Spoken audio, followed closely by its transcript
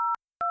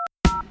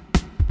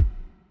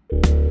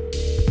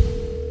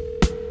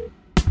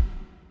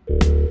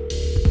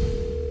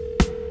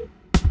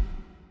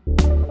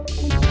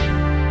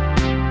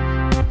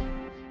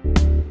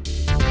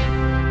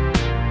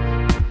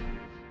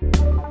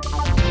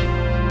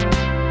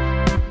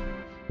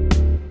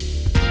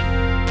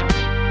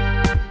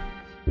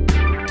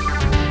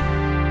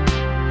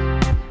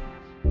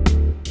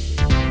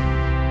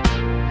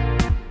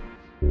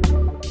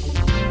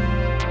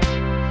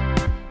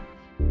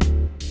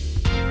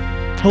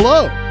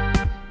Hello.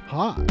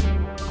 Hi.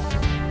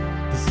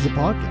 This is a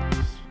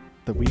podcast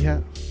that we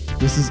have.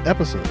 This is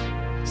episode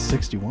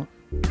 61.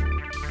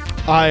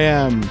 I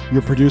am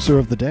your producer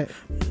of the day,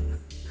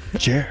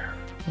 Jer.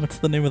 What's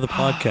the name of the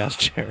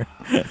podcast, Jer?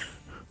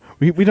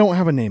 We don't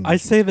have a name. I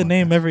say the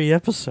name every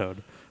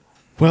episode.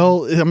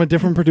 Well, I'm a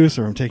different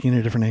producer. I'm taking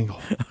a different angle.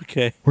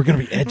 Okay. We're going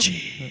to be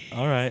edgy.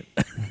 All right.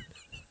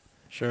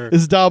 Sure.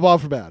 This is Dial Bob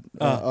for Bad.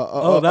 that a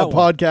one.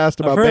 podcast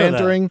about I've heard of that.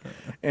 bantering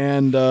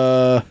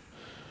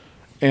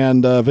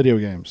and video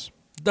games.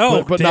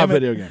 Oh, but damn not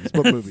it. video games,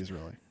 but movies,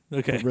 really.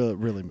 Okay. But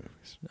really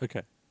movies.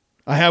 Okay.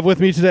 I have with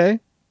me today.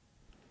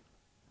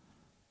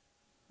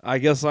 I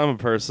guess I'm a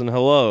person.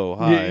 Hello.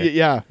 Hi.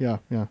 Yeah.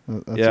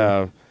 That's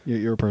Yeah.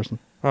 You're a person.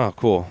 Oh,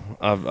 cool.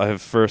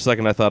 For a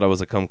second, I thought I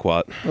was a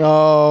kumquat.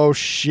 Oh,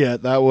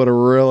 shit. That would have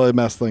really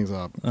messed things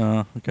up.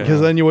 Okay.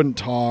 Because then you wouldn't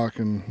talk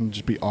and it'd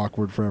just be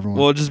awkward for everyone.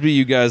 Well, it'd just be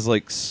you guys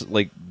like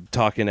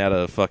talking at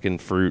a fucking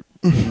fruit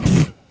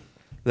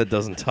that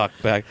doesn't talk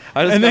back.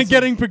 And then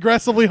getting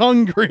progressively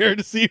hungrier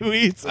to see who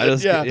eats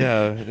it.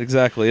 Yeah,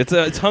 exactly.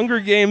 It's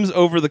Hunger Games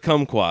over the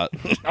kumquat.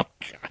 Oh,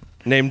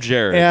 named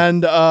Jared.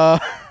 And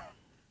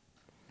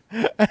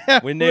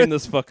we named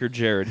this fucker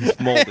Jared. He's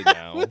moldy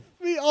now. with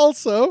me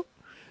also,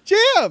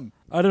 Jam.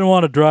 I didn't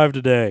want to drive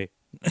today.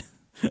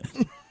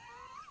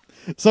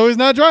 So he's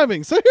not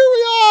driving. So here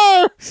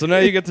we are. So now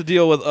you get to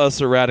deal with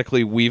us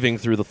erratically weaving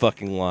through the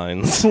fucking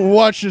lines.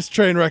 Watch this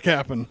train wreck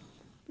happen.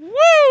 Woo!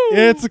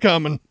 It's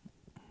coming.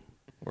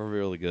 We're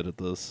really good at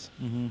this.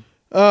 Mm-hmm.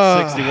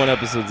 61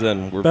 episodes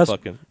in, we're Best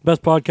fucking.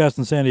 podcast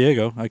in San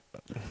Diego. I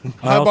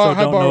High also bar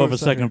don't know over of a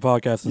second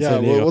podcast in Yeah,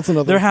 San well, Diego. what's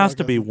another There has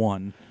to podcast? be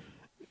one.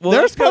 Well,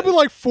 There's that's got- probably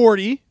like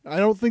 40. I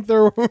don't think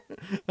there. I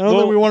don't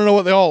think we want to know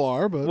what they all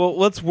are. But Well,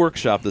 let's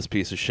workshop this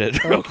piece of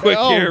shit real quick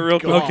Oh, here, real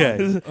quick. God.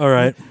 Okay. All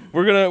right.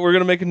 We're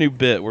gonna make a new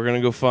bit. We're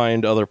gonna go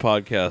find other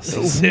podcasts.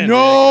 in San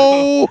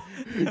no,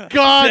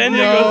 God San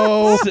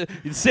no.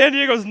 San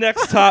Diego's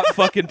next top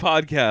fucking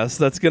podcast.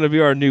 That's gonna be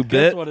our new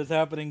Guess bit. what is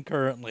happening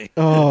currently?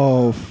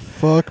 Oh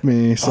fuck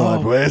me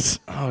sideways.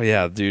 Oh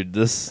yeah, dude.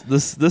 This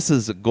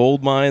is a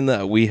gold mine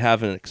that we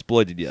haven't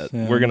exploited yet.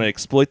 Yeah. We're gonna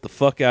exploit the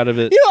fuck out of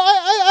it. You know,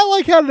 I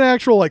like had an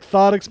actual like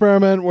thought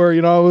experiment where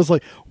I was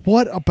like,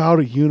 what about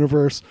a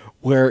universe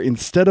where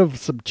instead of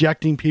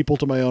subjecting people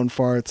to my own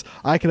farts,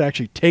 I could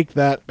actually take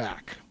that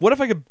back. What if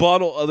I could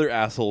bottle other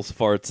assholes'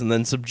 farts and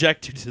then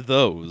subject you to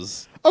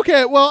those?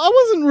 Okay, well, I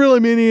wasn't really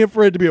meaning it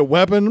for it to be a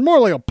weapon,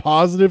 more like a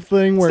positive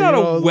thing. It's Where not I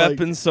a was like,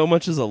 weapon so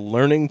much as a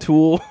learning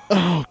tool.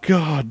 oh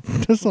God,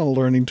 that's not a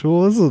learning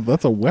tool.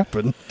 That's a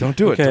weapon. Don't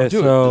do it. Okay, Don't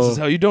do so- it. This is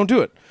how you don't do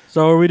it.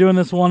 So are we doing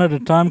this one at a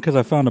time? Because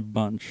I found a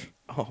bunch.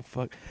 Oh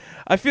fuck!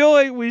 I feel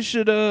like we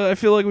should. Do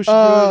it like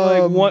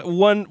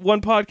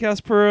one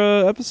podcast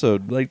per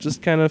episode. Like,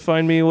 just kind of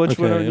find me which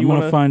one Okay, you I'm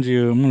want gonna find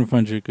you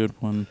a good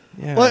one.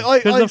 Yeah.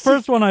 Like, Because the see-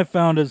 first one I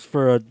found is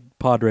for a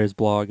Padres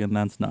blog, and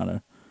that's not yeah.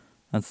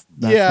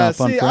 not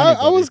fun See, for I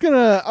anybody.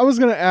 was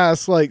gonna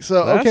ask like,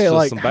 so That's okay, just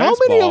like some how many of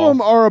baseball.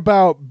 them are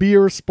about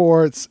beer,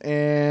 sports,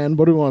 and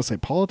what do we want to say,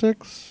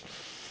 politics?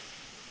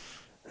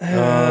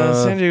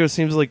 San Diego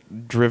seems like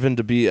driven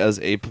to be as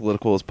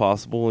apolitical as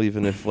possible,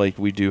 even if like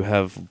we do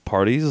have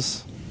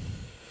parties.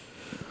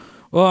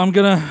 Well, I'm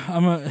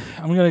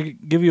gonna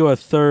give you a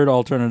third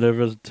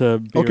alternative as to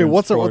beer Okay, and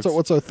what's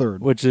sports, our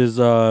third? which is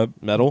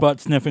Metal.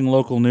 butt sniffing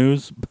local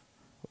news.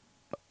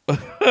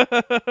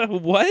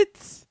 What?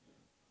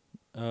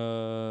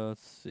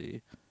 Let's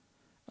see.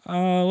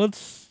 Let's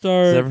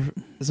start.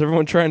 Is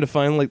everyone trying to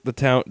find like the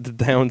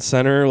town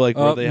center, like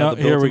where they have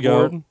the here we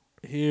bulletin board? go.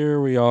 Here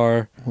we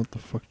are. What the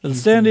fuck? The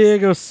San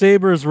Diego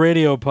Sabres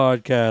radio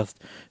podcast.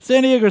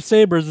 San Diego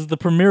Sabres is the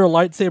premier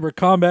lightsaber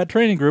combat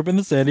training group in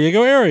the San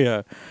Diego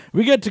area.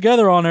 We get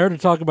together on air to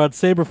talk about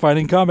saber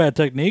fighting combat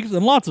techniques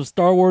and lots of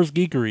Star Wars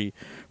geekery.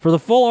 For the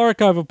full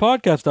archive of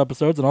podcast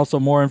episodes and also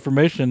more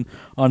information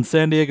on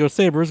San Diego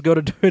Sabres, go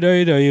to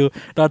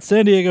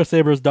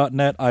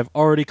www.sandiegosabres.net. I've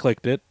already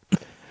clicked it.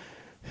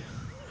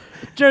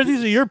 Jared,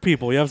 these are your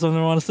people. You have something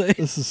you want to say?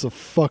 This is a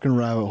fucking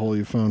rabbit hole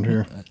you found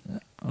here.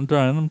 I'm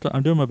trying.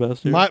 I'm doing my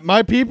best here.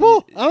 My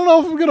people? I don't know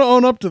if I'm gonna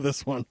own up to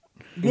this one.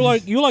 You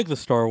like the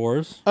Star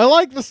Wars? I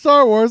like the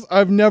Star Wars.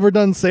 I've never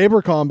done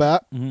saber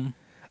combat.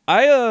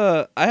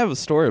 I have a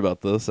story about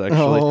this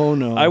actually. Oh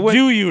no! I went.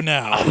 Do you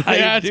now? I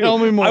Yeah, do. tell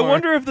me more. I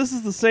wonder if this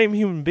is the same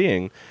human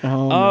being.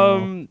 Oh,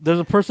 no. There's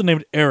a person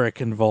named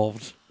Eric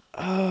involved.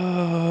 Fuck.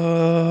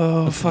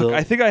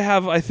 I think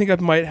I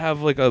might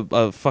have like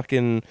a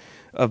fucking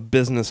a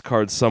business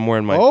card somewhere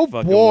in my Oh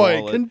fucking boy!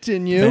 wallet.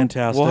 Continue.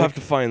 Fantastic. We'll have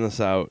to find this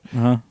out.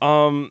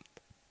 Uh-huh.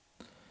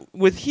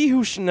 With he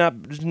who should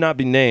not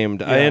be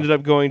named, I Yeah. ended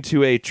up going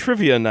to a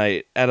trivia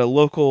night at a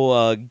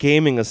local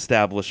gaming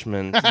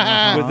establishment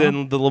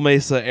within the La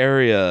Mesa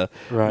area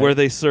Right. where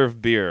they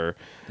serve beer.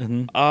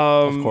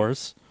 Of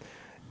course.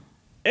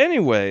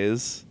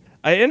 Anyways,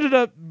 I ended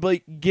up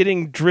like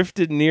getting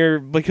drifted near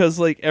because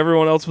like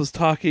everyone else was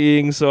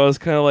talking, so I was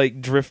kind of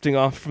like drifting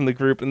off from the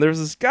group. And there's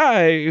this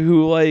guy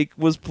who like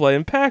was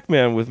playing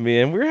Pac-Man with me,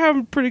 and we were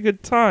having a pretty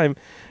good time.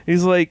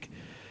 He's like,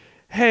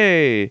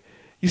 "Hey,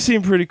 You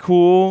seem pretty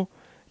cool.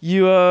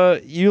 You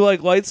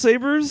like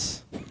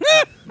lightsabers?"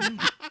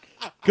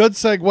 Good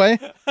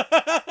segue.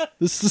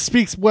 This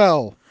speaks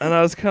well. And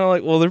I was kind of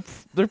like, "Well,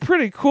 they're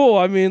pretty cool.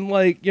 I mean,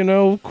 like, you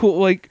know, cool.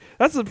 Like,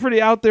 that's a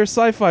pretty out there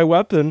sci-fi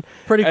weapon.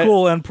 Pretty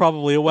cool and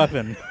probably a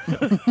weapon.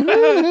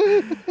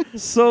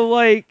 So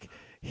like,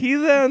 he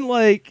then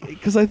like,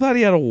 because I thought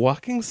he had a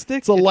walking stick.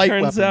 It's a light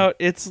Turns weapon. out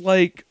it's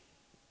like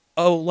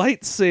a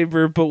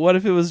lightsaber, but what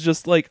if it was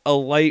just like a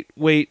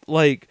lightweight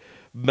like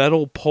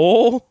metal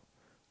pole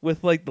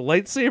with like the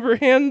lightsaber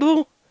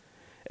handle?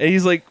 And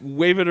he's like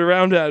waving it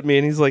around at me,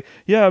 and he's like,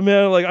 "Yeah,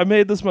 man, like I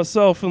made this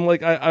myself, and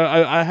like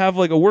I have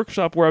like a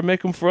workshop where I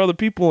make them for other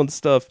people and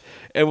stuff,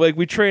 and like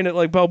we train at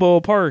like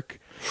Balboa Park."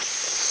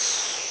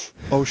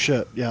 Oh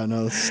shit! Yeah,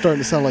 no, this is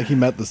starting to sound like he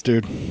met this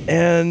dude.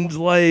 And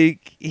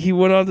like he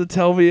went on to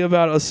tell me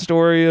about a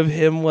story of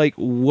him like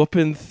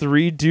whooping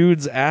 3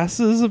 dudes'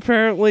 asses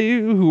apparently,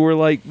 who were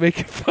like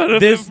making fun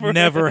of This him. For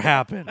never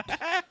happened.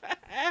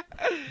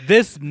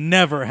 This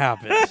never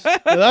happened. Yeah,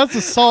 that's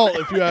assault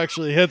if you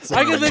actually hit I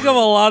someone. can think of a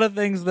lot of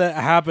things that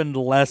happened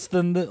less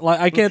than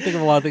I can't think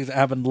of a lot of things that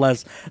happened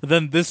less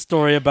than this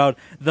story about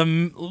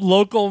the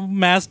local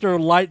master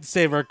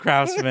lightsaber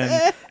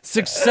craftsman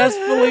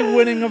successfully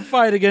winning a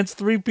fight against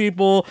 3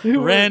 people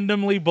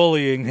randomly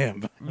bullying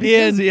him.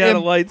 because he had a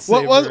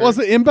lightsaber. What was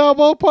it in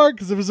Balboa Park?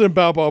 Because if it was in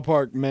Balboa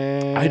Park,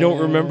 man, I don't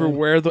remember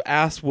where the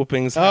ass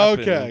whoopings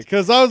happened. Okay,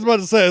 because I was about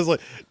to say, I was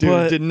like, dude,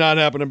 But- it did not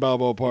happen in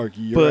Balboa Park.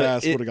 Your but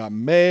ass it- would have got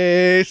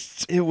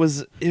maced. It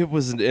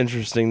was an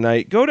interesting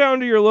night. Go down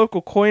to your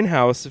local coin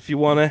house if you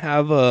want to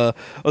have a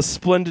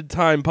splendid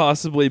time,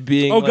 possibly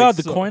being. Oh like, god,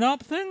 the so- coin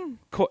op thing?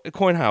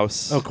 coin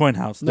house. Oh, coin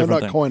house. No,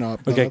 different not thing. coin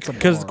op. No, Okay, that's a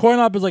because bar. coin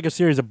op is like a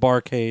series of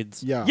barcades.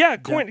 Yeah. Yeah,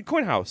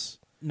 coin house.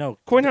 No,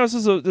 Coin house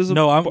is a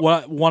no.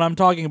 What I'm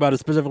talking about is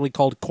specifically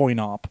called coin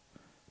op.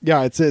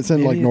 Yeah, it's in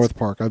Maybe like it's- North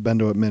Park. I've been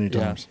to it many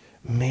Yeah. times.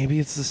 Maybe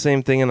it's the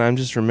same thing, and I'm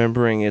just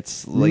remembering.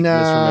 It's like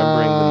Nah.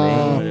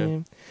 misremembering the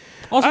name.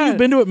 Also, I- you've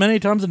been to it many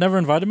times and never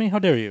invited me. How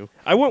dare you?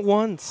 I went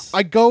once.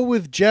 I go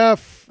with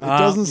Jeff. It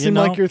doesn't you seem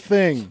know. like your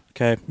thing.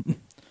 Okay.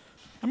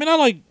 I mean, I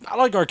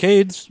like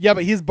arcades. Yeah,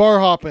 but he's bar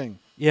hopping.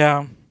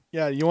 Yeah.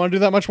 Yeah, you want to do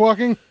that much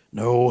walking?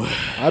 No.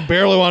 I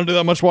barely want to do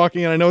that much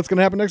walking, and I know it's going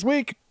to happen next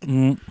week.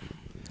 Mm.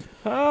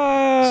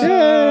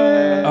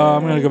 Yay.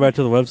 I'm gonna go back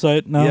to the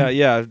website now.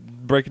 Yeah.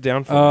 Break it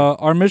down for me.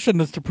 Our mission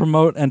is to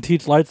promote and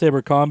teach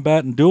lightsaber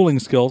combat and dueling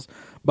skills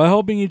by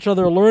helping each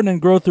other learn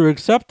and grow through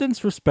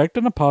acceptance, respect,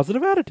 and a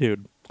positive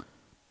attitude.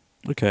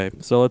 Okay,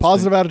 so let's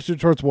Positive attitude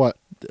towards what?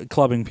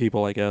 clubbing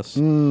people, I guess.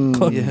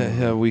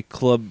 Yeah, we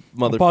club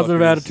motherfuckers. A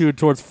positive attitude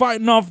towards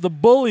fighting off the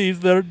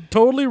bullies that are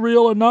totally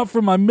real and not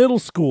from my middle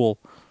school.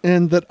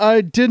 And that I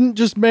didn't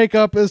just make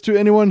up as to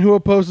anyone who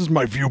opposes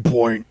my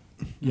viewpoint.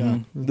 Yeah.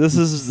 This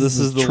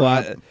is the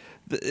trap.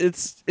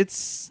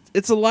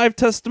 It's a live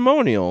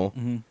testimonial.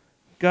 Mm-hmm.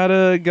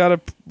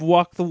 Gotta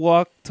walk the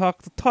walk,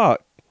 talk the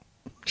talk.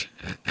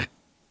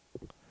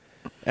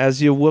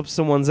 As you whoop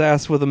someone's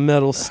ass with a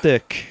metal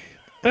stick.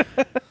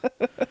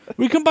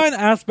 We combine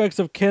aspects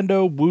of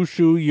kendo,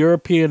 wushu,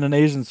 European and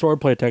Asian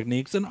swordplay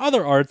techniques, and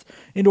other arts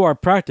into our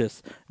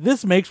practice.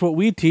 This makes what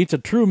we teach a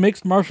true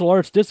mixed martial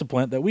arts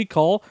discipline that we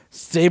call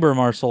saber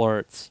martial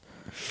arts.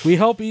 We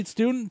help each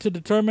student to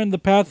determine the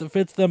path that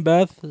fits them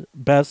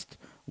best.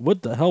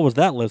 What the hell was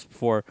that lisp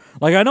for?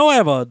 Like, I know I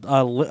have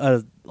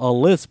a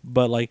lisp,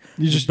 but like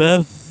You just-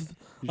 Beth.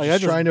 You're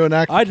just trying to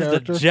enact I the just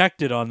character?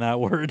 ejected on that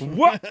word.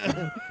 What?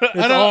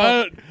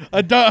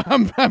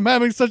 I'm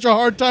having such a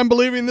hard time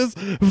believing this.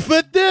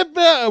 What?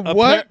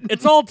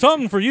 It's all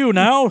tongue for you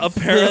now.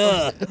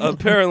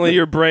 Apparently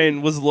your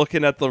brain was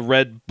looking at the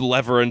red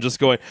lever and just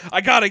going, I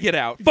gotta get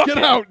out. Fuck Get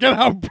it. out! Get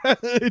out!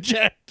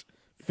 Eject!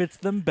 Fits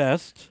them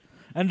best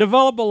and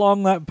develop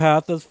along that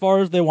path as far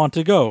as they want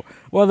to go,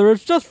 whether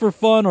it's just for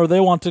fun or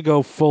they want to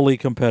go fully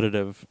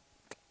competitive.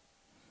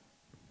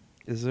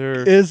 Is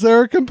there Is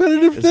there a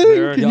competitive Is thing?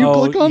 there- Can you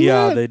click on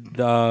yeah, that?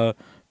 they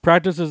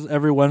practices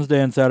every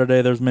Wednesday and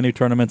Saturday. There's mini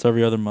tournaments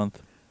every other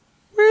month.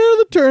 Where are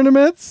the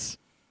tournaments?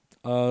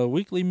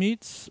 Weekly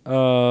meets.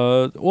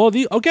 So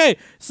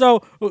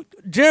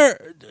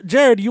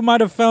Jared, you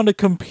might have found a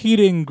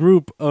competing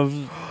group of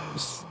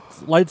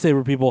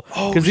lightsaber people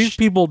because these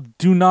people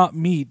do not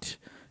meet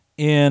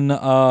in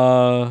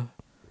Balboa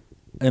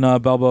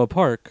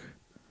Park.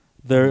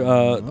 They're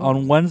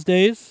on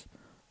Wednesdays.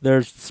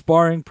 There's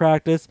sparring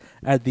practice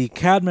at the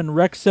Cadman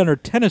Rec Center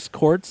tennis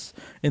courts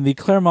in the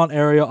Claremont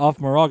area off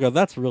Moraga.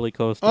 That's really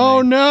close to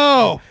Oh me.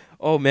 no!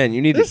 Oh man,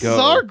 you need This to go. is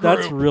our group.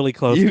 That's really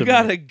close to You me.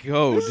 gotta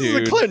go, This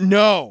dude. is a clip.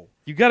 No.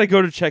 You gotta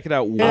go to check it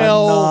out.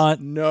 Hell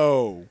not-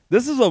 no.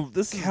 This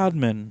is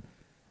Cadman.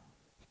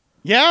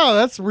 Yeah,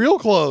 that's real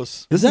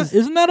close.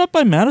 Isn't that up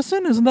by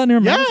Madison? Isn't that near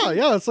Madison?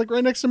 Yeah, it's like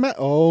right next to Matt.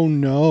 Oh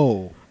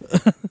no.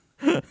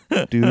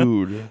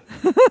 dude.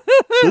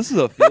 This is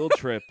a field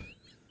trip.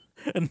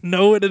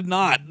 No, it is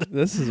not.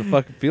 This is a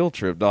fucking field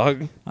trip,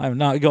 dog. I'm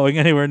not going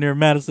anywhere near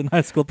Madison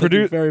High School. Thank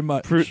you very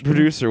much.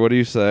 Producer, what do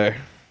you say?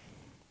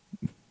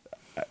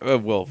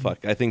 Well,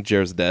 fuck. I think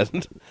Jared's dead.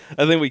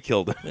 I think we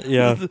killed him.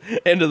 Yeah.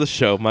 End of the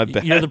show. My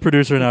bad. You're the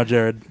producer now,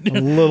 Jared. I'm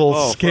a little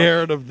Oh,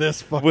 scared of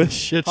this fucking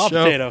shit Hot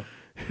show. potato.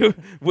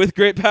 With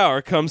great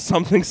power comes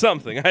something.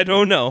 I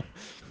don't know.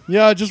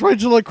 Yeah, just wait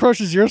till it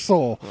crushes your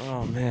soul.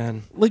 Oh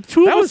man. Like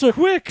two That of us was are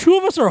quick. Two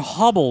of us are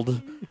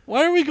hobbled.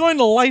 Why are we going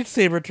to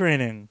lightsaber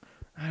training?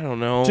 I don't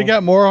know. To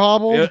get more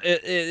hobbled?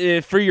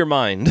 Free your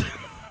mind.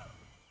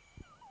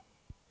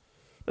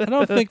 I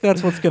don't think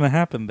that's what's going to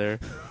happen there.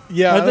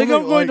 Yeah, I think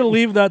don't I'm going to like-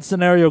 leave that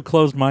scenario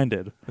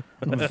closed-minded.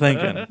 I'm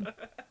thinking.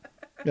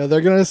 Yeah,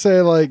 they're gonna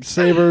say like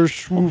saber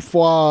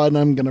schwoofwa, and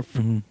I'm gonna.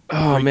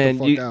 Oh freak man,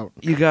 the fuck out.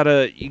 you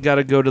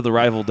gotta go to the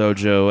rival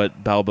dojo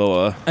at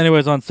Balboa.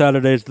 Anyways, on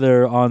Saturdays,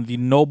 they're on the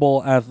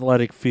Noble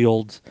Athletic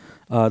Fields.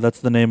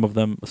 That's the name of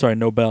them. Sorry,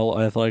 Nobel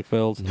Athletic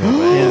Fields.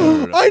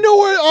 I know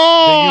where. The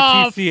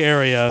Oh, UTC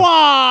area.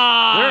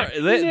 fuck!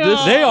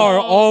 They are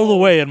all the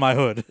way in my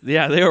hood.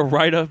 Yeah, they are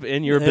right up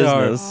in your They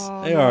are- business.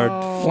 They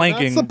are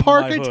flanking That's the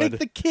park my I hood. take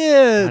the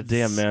kids. God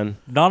damn, man.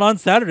 Not on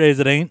Saturdays,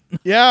 it ain't.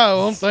 Yeah,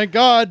 well, thank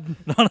God.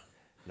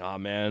 Nah,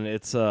 man,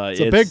 it's It's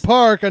a big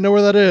park. I know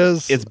where that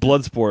is. It's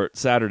Bloodsport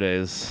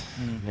Saturdays,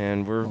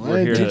 and we're I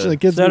ain't here teaching to the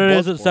kids.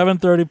 Saturdays at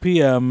 7:30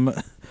 p.m.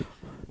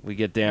 we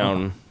get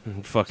down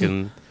and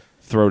fucking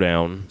throw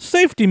down.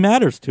 Safety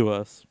matters to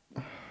us.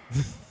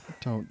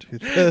 Don't do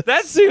this.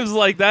 That seems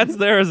like that's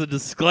there as a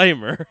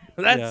disclaimer.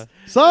 That's Yeah.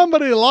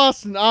 Somebody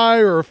lost an eye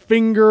or a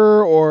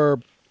finger or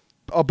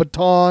a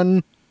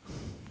baton.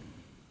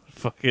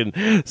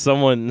 fucking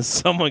someone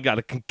got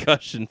a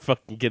concussion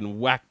fucking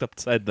getting whacked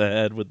upside the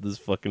head with this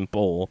fucking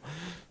pole.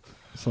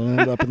 So I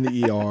ended up in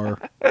the ER.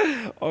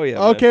 Oh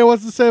yeah. Okay,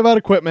 what's to say about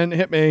equipment?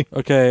 Hit me.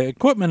 Okay,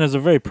 equipment is a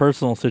very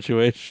personal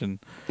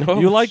situation. Oh,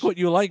 You like what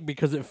you like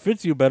because it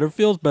fits you better,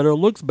 feels better,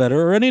 looks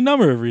better, or any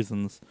number of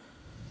reasons.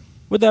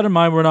 With that in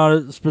mind, we're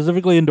not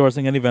specifically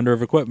endorsing any vendor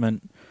of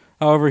equipment.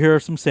 However, here are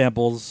some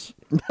samples.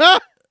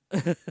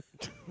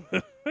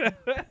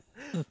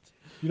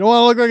 You don't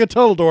want to look like a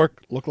total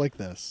dork. Look like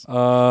this.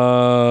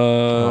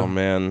 Oh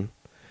man.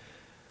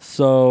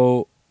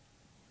 So,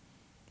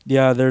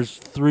 yeah, there's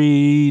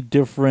 3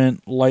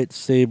 different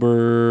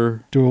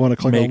lightsaber Do we want to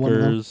click on one of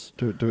them? makers.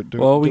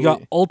 Do We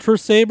got Ultra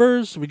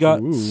Sabers, we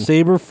got Ooh.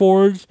 Saber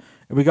Forge,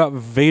 and we got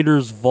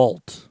Vader's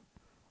Vault.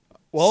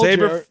 Well,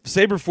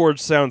 Saberforge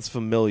sounds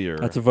familiar.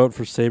 That's a vote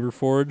for Saber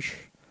Forge.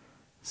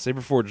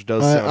 Saberforge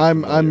does sound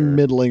I'm familiar.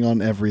 middling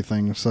on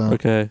everything. So,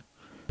 Okay.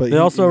 but They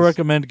also he's-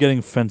 recommend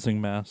getting fencing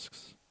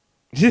masks.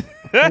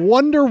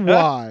 Wonder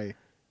why.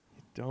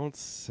 Don't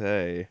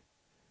say.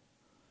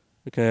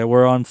 Okay,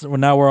 we're on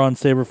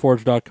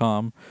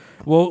saberforge.com.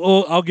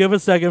 Well, I'll give a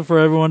second for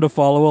everyone to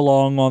follow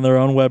along on their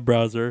own web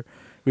browser.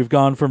 We've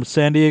gone from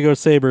san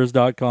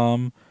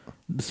diegosabers.com,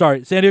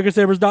 sorry, san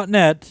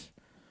diegosabers.net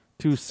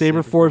to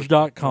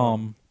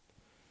saberforge.com.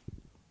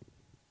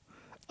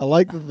 I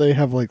like that they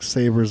have like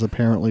sabers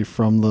apparently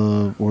from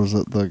the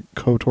the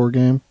KOTOR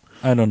game.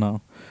 I don't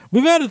know.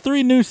 We've added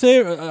 3 new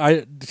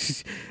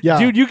sabers. Yeah.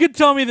 Dude, you can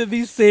tell me that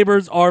these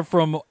sabers are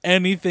from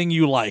anything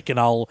you like, and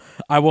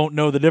I won't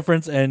know the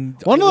difference. And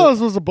One of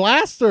those was a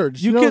blaster.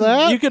 Did you know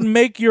that? You can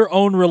make your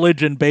own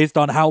religion based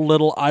on how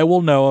little I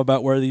will know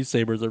about where these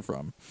sabers are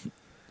from.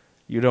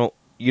 You don't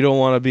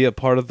want to be a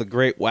part of the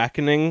Great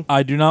Wackening?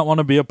 I do not want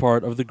to be a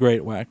part of the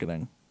Great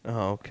Wackening.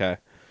 Oh, okay.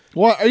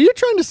 What are you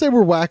trying to say?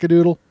 We're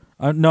wackadoodle.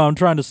 No, I'm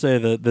trying to say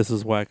that this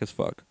is whack as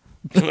fuck.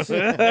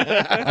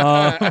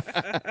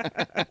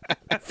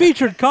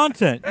 Featured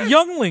content: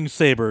 Youngling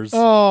sabers.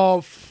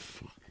 Oh,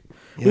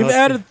 We've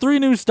added 3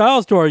 new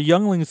styles to our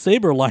Youngling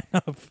saber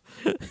lineup.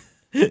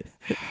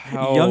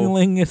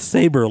 Youngling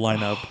saber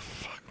lineup.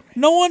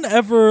 No one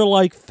ever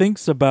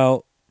thinks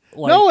about.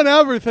 no one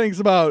ever thinks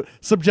about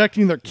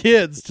subjecting their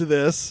kids to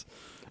this.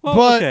 Well,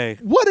 but okay.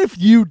 what if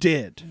you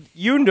did?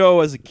 You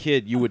know, as a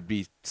kid, you would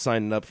be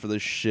signing up for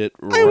this shit.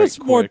 I was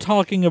right more quick.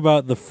 talking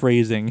about the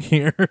phrasing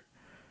here.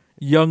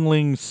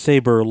 Youngling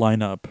saber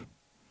lineup.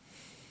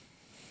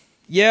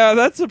 Yeah,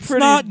 that's a It's pretty.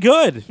 not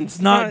good.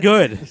 It's not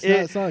good.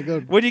 It's not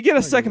good. When you get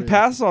a Not second good.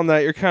 pass on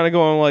that, you're kind of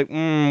going like,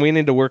 we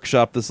need to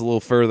workshop this a little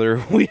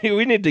further. We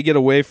need to get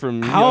away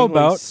from How Youngling's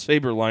about-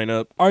 saber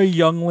lineup. Are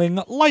Youngling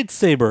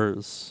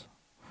lightsabers?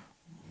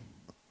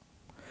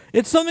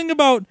 It's something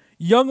about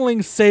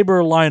Youngling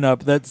saber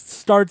lineup that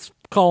starts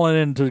calling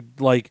into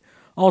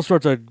all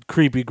sorts of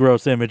creepy,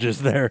 gross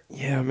images there.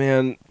 Yeah,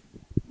 man.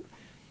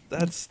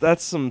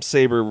 That's some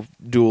saber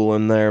duel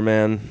in there,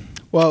 man.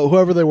 Well,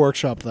 whoever they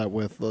workshopped that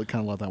with, they'll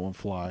kind of let that one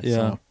fly.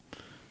 Yeah.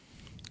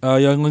 So.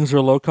 Younglings are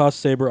low-cost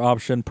saber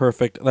option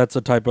perfect. That's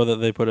a typo that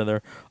they put in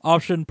there.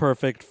 Option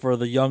perfect for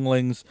the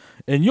younglings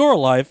in your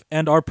life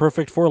and are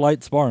perfect for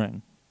light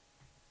sparring.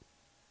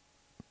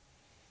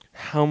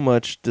 How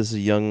much does a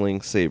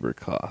youngling saber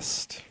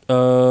cost?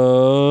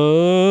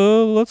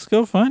 Let's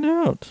go find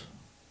out.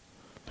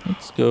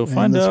 Let's go Man,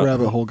 find this out.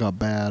 rabbit hole got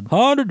bad.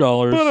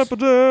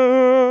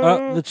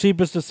 $100. The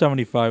cheapest is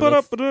 $75.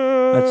 That's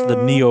the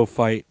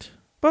Neophyte.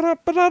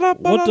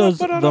 What does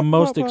the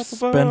most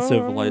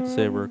expensive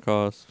lightsaber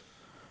cost?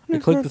 I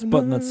click this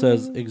button that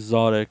says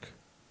exotic.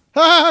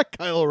 Ha!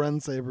 Kylo Ren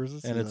sabers. I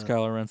see And it's that.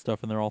 Kylo Ren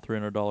stuff, and they're all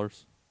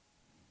 $300.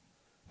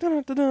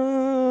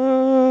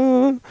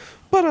 Dun-dun-dun-dun.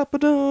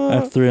 Ba-da-ba-da.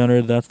 That's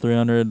 300. That's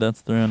 300.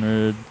 That's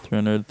 300.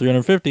 300.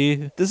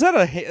 350. Is that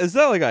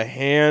like a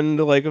hand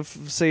like of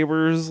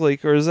sabers,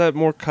 like, or is that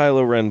more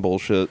Kylo Ren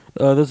bullshit?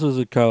 This was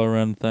a Kylo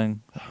Ren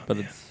thing, but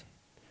it's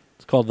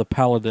called the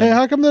Paladin. Hey,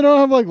 how come they don't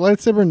have like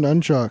lightsaber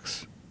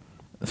nunchucks?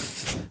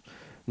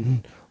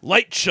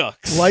 Light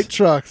chucks. Light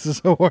trucks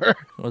is a word.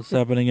 What's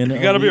happening in? You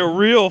gotta be a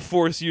real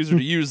Force user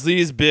to use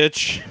these,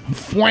 bitch.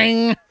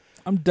 Fwang.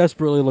 I'm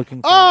desperately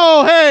looking. For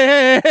Oh,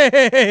 hey.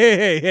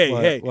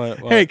 What?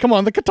 Hey, come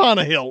on, the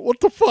Katana Hill.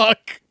 What the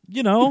fuck?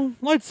 You know,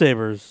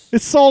 lightsabers.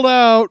 It's sold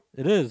out.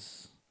 It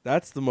is.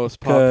 That's the most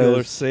popular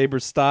 'Cause-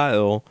 saber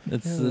style.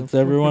 It's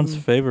everyone's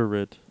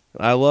favorite.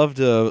 I love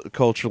to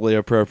culturally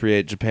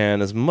appropriate Japan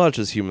as much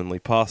as humanly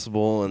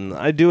possible, and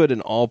I do it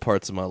in all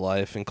parts of my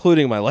life,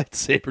 including my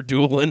lightsaber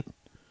dueling.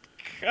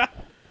 Why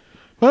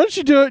don't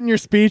you do it in your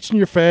speech in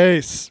your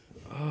face?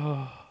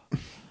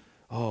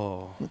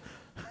 Oh.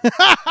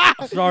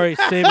 Sorry,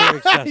 saber You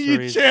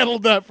accessories.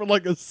 channeled that for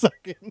like a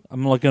second.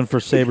 I'm looking for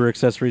saber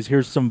accessories.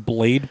 Here's some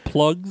blade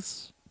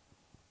plugs.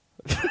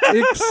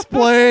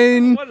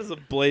 Explain. What is a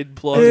blade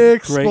plug? Great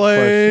Explain.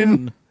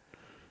 question.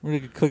 We're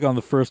gonna click on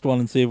the first one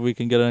and see if we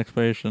can get an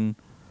explanation.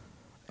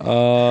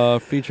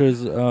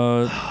 Features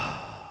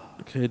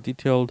okay,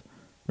 detailed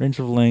range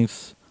of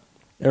lengths,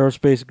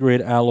 aerospace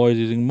grade alloys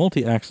using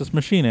multi-axis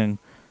machining.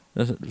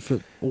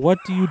 What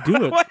do you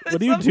do it? What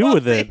do you do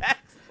with it?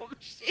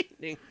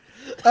 Machining?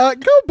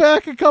 Go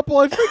back a couple.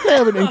 I think I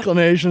have an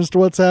inclination as to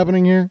what's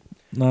happening here.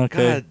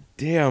 Okay. God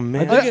damn,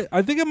 I man.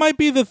 think it might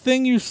be the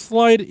thing you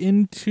slide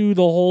into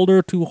the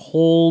holder to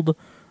hold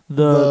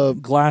the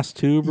glass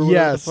tube. Or whatever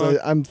Yes, the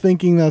fuck. I'm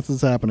thinking that's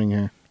what's happening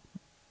here.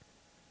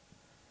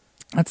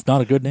 That's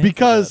not a good name.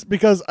 Because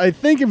I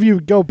think if you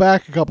go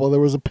back a couple, there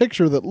was a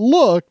picture that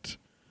looked.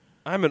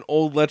 I'm an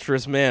old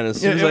lecherous man. As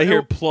soon as I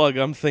hear plug,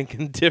 I'm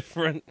thinking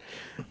different.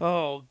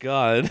 Oh,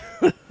 God.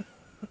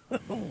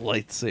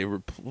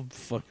 Lightsaber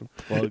fucking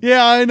plug.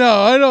 Yeah, I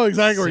know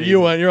exactly where you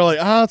Same. went. You're like,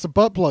 it's a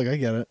butt plug. I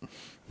get it.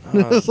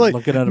 It's like,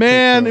 looking at a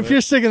man, picture of if it.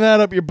 you're sticking that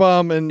up your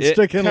bum and It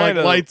sticking like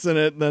kinda- lights in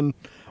it, then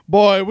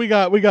boy, we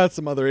got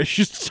some other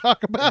issues to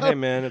talk about. Hey,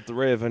 man, at the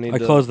rave, I need I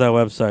to... closed that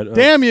website.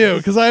 Damn you,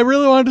 because I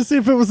really wanted to see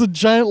if it was a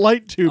giant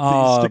light tube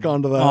that you stick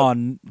onto that. Oh,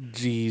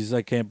 jeez,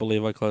 I can't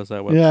believe I closed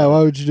that website. Yeah,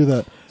 why would you do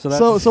that?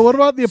 So So what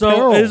about the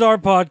apparel? So is our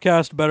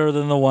podcast better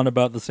than the one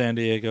about the San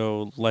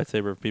Diego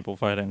lightsaber people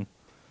fighting?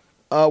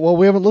 Well,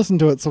 we haven't listened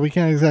to it, so we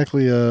can't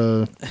exactly.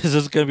 Is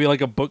this going to be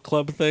like a book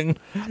club thing?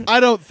 I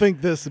don't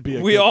think this would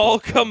be. We all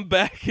come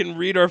back and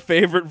read our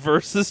favorite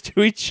verses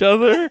to each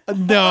other.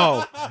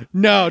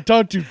 No,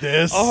 don't do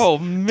this. Oh,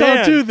 man.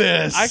 Don't do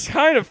this. I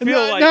kind of feel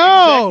like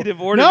no, executive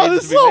order no.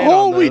 needs This to is be a made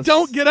hole on we this.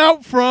 don't get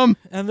out from.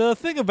 And the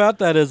thing about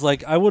that is,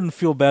 like, I wouldn't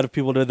feel bad if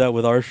people did that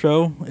with our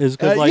show. Is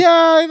because, like,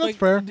 yeah, that's like,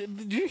 fair.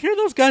 Did you hear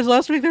those guys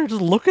last week? They were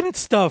just looking at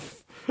stuff.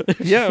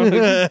 Yeah.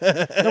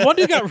 The one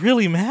dude got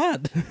really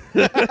mad.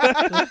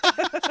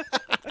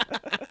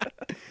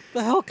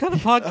 The hell kind of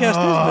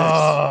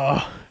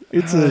podcast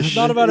It's It's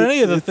not about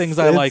any of the things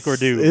I like or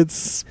do.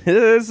 It's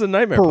It's a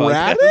nightmare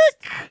sporadic. podcast. is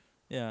this?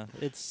 Yeah,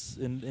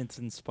 it's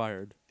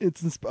inspired.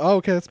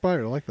 Okay,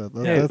 inspired. I like that.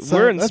 Hey, that we're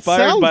sound- that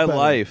inspired sounds by better.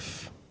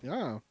 life.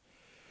 Yeah,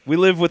 We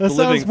live with that the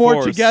living sounds more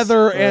force.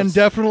 together and Yes.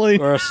 definitely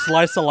Or a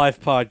slice of life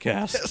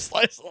podcast.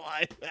 slice of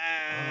life. Oh,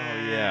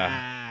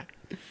 yeah.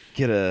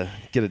 Get a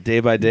day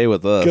by day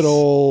with us. Good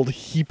old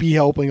heapy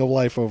helping of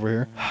life over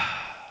here.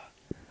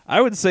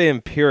 I would say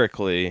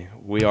empirically,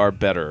 we are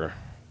better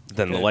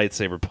than the Okay.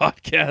 lightsaber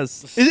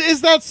podcast.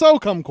 Is that so,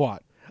 Kumquat?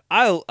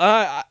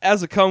 I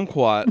as a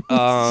kumquat,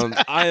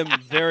 I am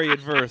very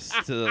adverse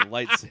to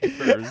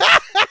lightsabers.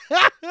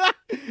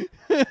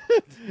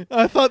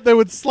 I thought they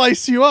would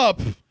slice you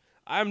up.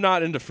 I'm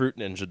not into Fruit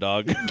Ninja,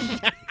 dog.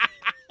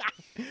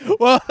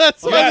 Well,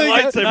 that's why Yeah, they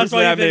got- lightsabers That's why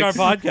you that think makes-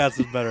 our podcast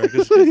is better.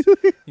 'Cause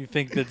you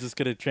think they're just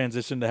going to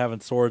transition to having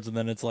swords, and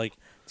then it's like,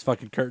 it's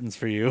fucking curtains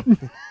for you.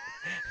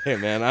 Hey,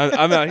 man,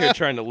 I'm out here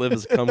trying to live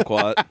as a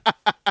kumquat.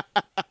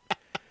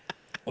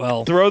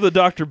 Well, Throw the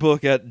Dr.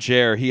 Book at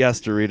Jer. He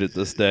has to read it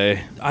this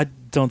day. I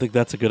don't think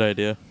that's a good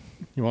idea.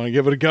 You want to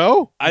give it a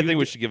go? I think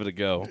we should give it a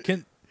go.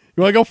 Can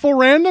You want to go full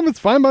random? It's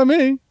fine by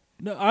me.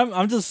 No,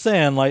 I'm just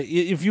saying, like,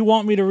 if you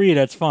want me to read,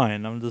 that's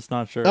fine. I'm just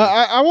not sure.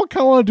 I will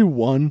kind of want to do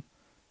one,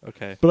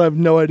 Okay. but I have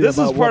no idea. This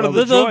is about part what of I The,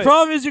 would- the the joy.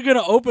 problem is you're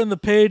gonna open the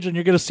page and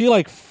you're gonna see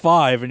like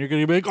 5, and you're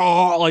gonna be like,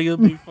 oh, like it'll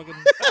be fucking.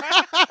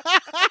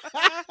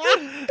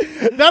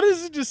 That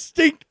is a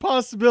distinct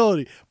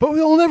possibility, but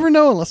we'll never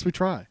know unless we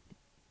try.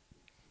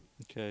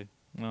 Okay.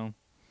 Well,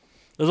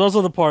 there's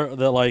also the part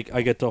that like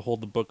I get to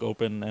hold the book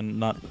open and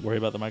not worry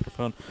about the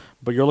microphone.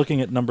 But you're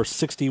looking at number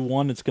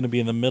 61. It's gonna be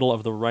in the middle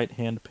of the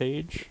right-hand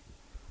page.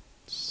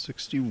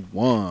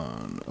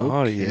 61.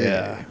 Oh,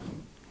 yeah.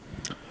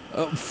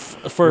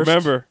 First,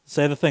 Remember.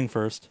 say the thing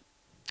first.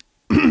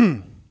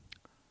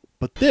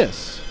 But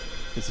this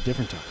is a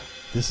different time.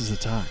 This is a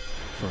time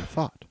for a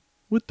thought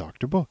with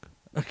Dr. Book.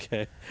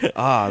 Okay.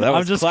 Ah, that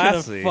was I'm just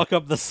classy. gonna fuck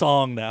up the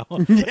song now.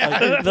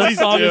 Yeah, The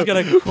song is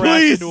gonna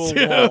crash into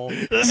a wall.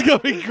 This is gonna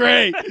be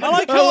great. I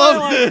like I how love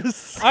like,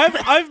 this.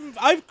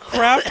 I've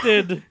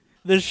crafted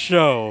this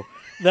show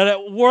that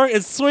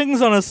it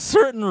swings on a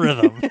certain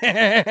rhythm,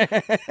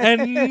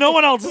 and no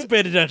one else has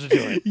paid attention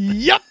to it.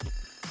 Yep.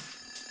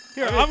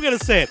 Here, I'm gonna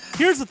say it.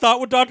 Here's the thought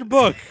with Dr.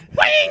 Book.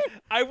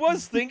 I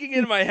was thinking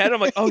in my head, I'm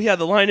like, oh yeah,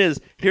 the line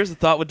is, here's the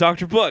thought with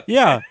Dr. Book.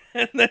 Yeah,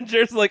 And then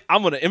Jared's like,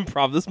 I'm going to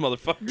improv this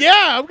motherfucker.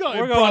 Yeah, I'm going.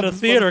 we're going to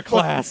theater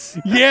class.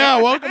 Yeah,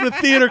 welcome to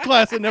theater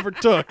class. I never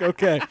took.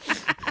 Okay.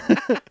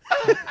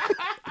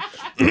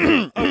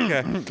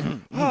 Okay.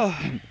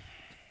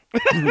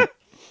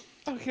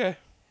 Okay.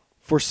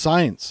 For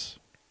science,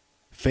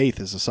 faith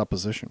is a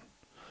supposition.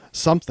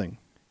 Something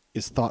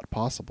is thought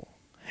possible,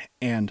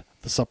 and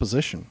the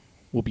supposition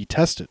will be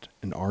tested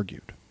and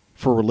argued.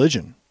 For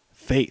religion,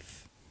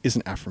 faith is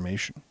an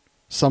affirmation.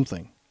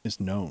 Something is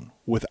known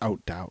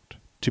without doubt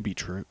to be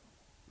true.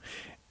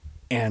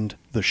 And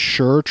the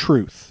sure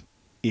truth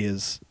will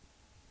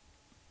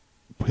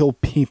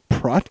be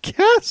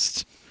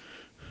broadcast?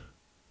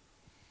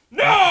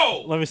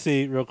 No! Let me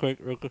see real quick.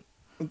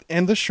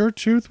 And the sure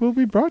truth will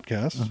be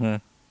broadcast. Uh-huh.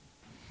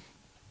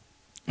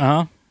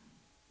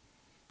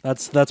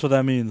 That's what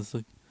that means.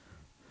 Like,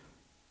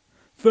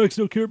 facts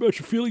don't care about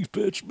your feelings,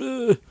 bitch.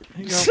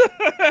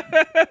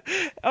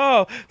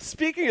 Oh,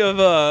 speaking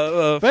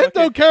of Faith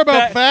don't care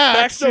about facts.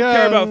 Facts don't Yeah.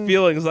 care about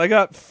feelings. I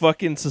got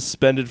fucking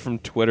suspended from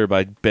Twitter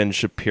by Ben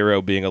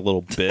Shapiro being a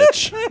little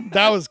bitch.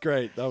 That was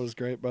great. That was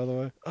great, by the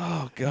way.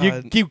 Oh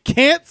god. You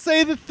can't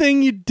say the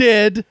thing you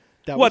did.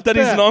 What, that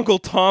he's an Uncle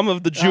Tom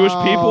of the Jewish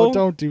Oh, people?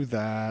 Don't do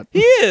that.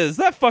 He is.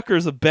 That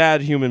fucker's a bad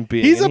human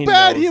being. He's a and he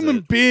bad knows human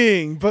it.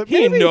 being, but He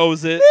maybe,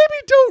 knows it.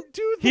 Maybe don't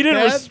do the He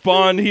didn't bad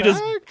respond. thing He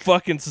just back.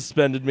 fucking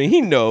suspended me.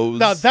 He knows.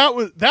 Now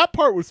that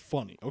part was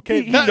funny.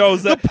 Okay, he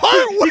knows that. The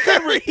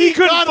part where he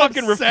couldn't got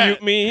fucking upset,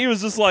 refute me. He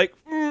was just like,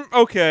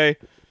 okay.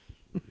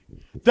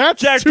 That's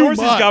Jack too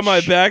Dorsey's much. got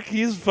my back.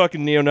 He's a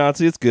fucking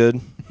neo-Nazi. It's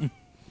good.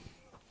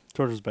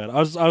 Torture's bad. I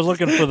was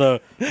looking for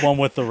the one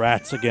with the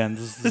rats again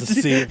just to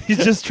see. He's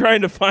just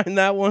trying to find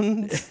that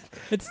one.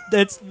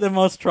 It's the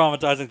most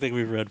traumatizing thing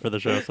we've read for the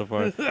show so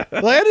far. Like,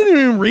 I didn't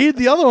even read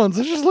the other ones.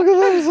 I just look at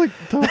them. I was like,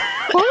 the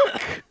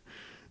fuck.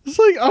 It's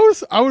like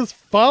I was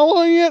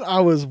following it. I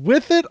was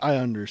with it. I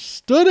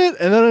understood it,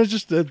 and then I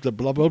just did the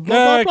blah blah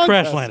blah. blah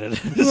Crash podcast. landed.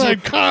 It's like,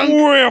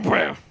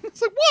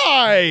 it's like,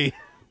 why?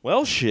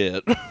 Well,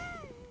 shit.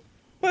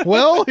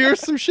 Well, here's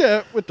some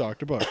shit with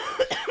Dr. Buck.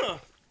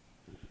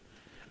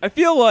 I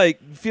feel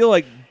like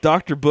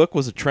Dr. Book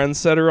was a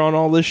trendsetter on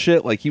all this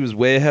shit. Like, he was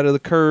way ahead of the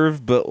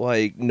curve, but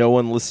like no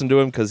one listened to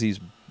him because he's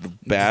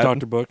bad.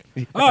 Dr. Book.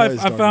 Oh, I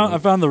It's Dr. found Book.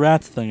 I found the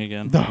rats thing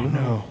again.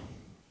 No.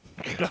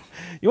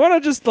 You want to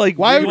just like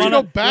Why You would you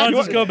wanna- go back? you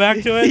wanna just go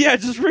back to it? Yeah,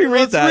 just reread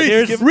Let's that.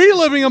 read. Here's,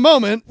 Reliving a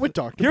moment with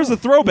Dr. here's Buck.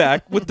 a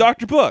throwback with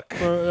Dr. Book.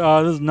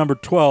 This is number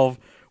 12.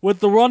 With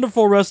the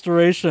wonderful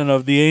restoration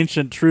of the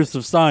ancient truths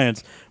of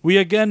science, we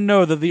again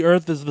know that the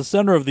Earth is the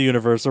center of the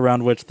universe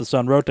around which the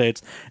sun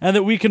rotates, and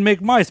that we can make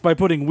mice by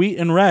putting wheat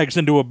and rags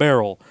into a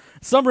barrel.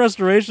 Some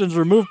restorations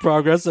remove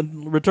progress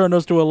and return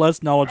us to a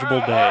less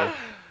knowledgeable day.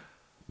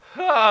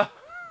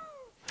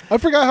 I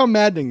forgot how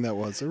maddening that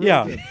was. I really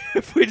Yeah. did.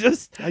 If we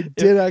just, I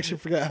did actually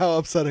forget how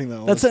upsetting that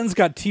That was. sentence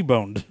got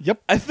T-boned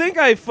Yep. I think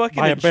I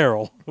fucking by a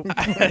barrel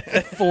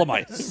full of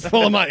mice.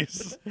 Full of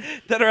mice.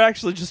 that are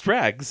actually just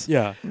rags.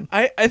 Yeah.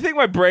 I think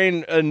my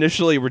brain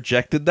initially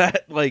rejected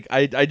that. Like,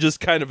 I just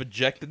kind of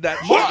ejected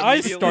that. My shit eyes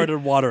immediately.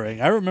 started watering.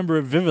 I remember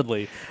it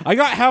vividly. I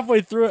got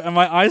halfway through it, and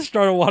my eyes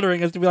started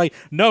watering as to be like,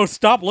 no,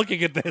 stop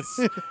looking at this.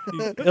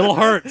 It'll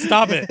hurt.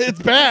 Stop it.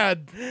 It's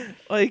bad.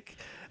 Like,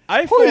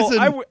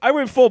 Poison. I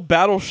went full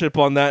Battleship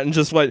on that and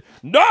just went,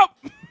 nope!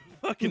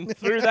 Fucking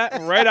threw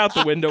that right out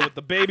the window with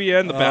the baby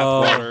and the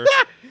bathwater.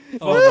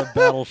 Oh, the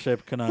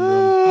battleship conundrum.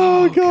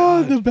 Oh,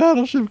 God, the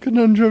Battleship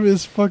Conundrum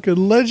is fucking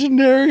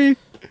legendary.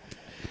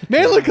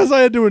 Mainly because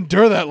I had to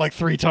endure that like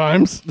 3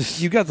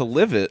 times. You got to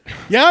live it.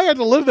 Yeah, I got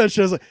to live that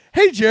shit. I was like,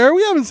 hey, Jared,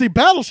 we haven't seen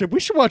Battleship.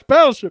 We should watch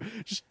Battleship.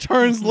 Just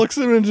turns, looks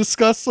at him in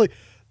disgust, like,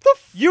 the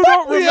You fuck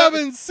don't we remember-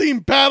 haven't seen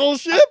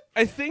Battleship?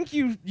 I think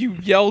you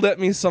yelled at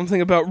me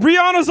something about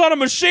Rihanna's on a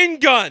machine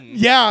gun.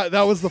 Yeah,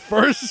 that was the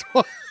first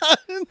one.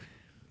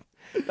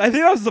 I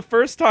think that was the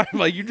first time.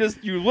 Like, you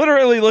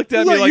literally looked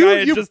at me like you, I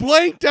had you just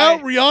blanked out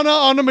I-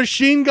 Rihanna on a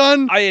machine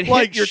gun, I had hit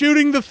like your-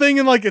 shooting the thing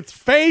in like its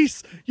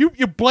face. You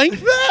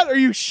blanked that? Are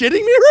you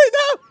shitting me right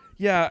now?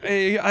 Yeah,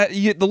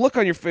 the look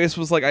on your face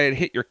was like I had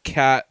hit your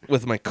cat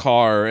with my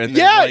car, and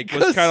then Yeah, like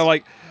was 'cause- kind of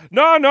like,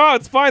 no,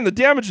 it's fine. The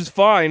damage is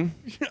fine.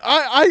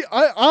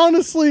 I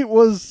honestly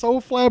was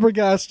so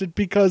flabbergasted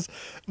because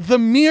the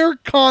mere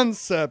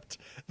concept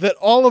that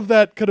all of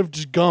that could have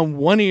just gone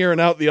one ear and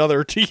out the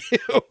other to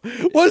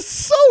you was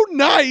so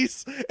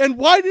nice. And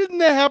why didn't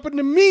that happen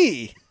to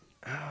me?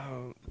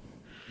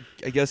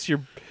 I guess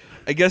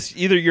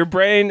either your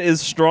brain is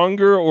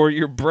stronger or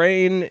your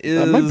brain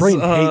is My brain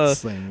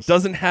hates things.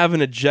 doesn't have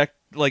an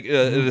like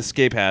an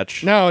escape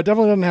hatch. No, it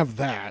definitely doesn't have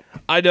that.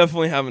 I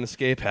definitely have an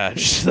escape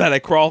hatch that I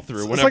crawl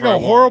through It's whenever like I a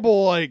want.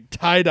 horrible like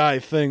tie-dye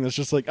thing that's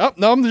just like, oh,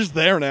 no, I'm just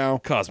there now.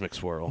 Cosmic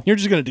swirl. You're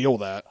just going to deal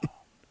with that.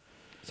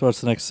 So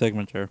what's the next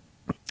segment here?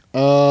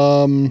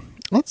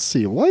 Let's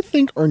see. Well, I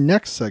think our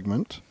next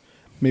segment,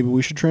 maybe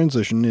we should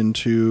transition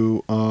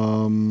into,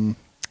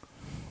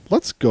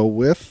 let's go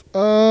with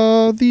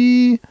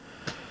the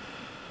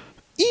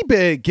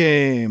eBay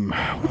game.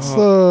 What's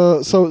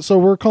so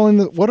we're calling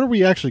what are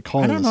we actually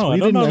calling I don't this? know. I We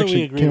don't didn't know that actually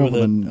we agree came up with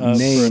with a for a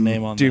name.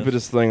 name on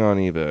Stupidest thing on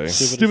eBay.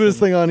 Stupidest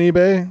thing on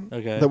eBay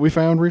Okay. that we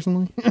found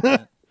recently.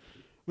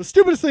 The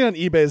stupidest thing on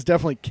eBay is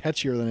definitely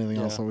catchier than anything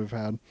else Yeah. that we've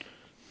had.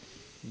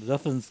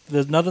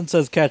 There's nothing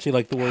says catchy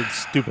like the word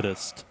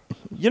stupidest.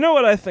 You know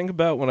what I think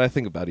about when I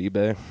think about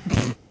eBay?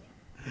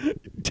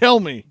 Tell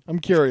me. I'm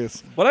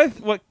curious.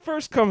 What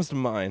first comes to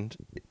mind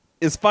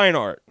is fine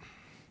art.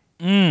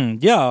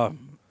 Yeah.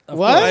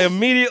 What? I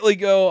immediately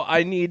go,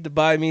 I need to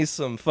buy me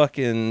some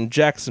fucking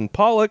Jackson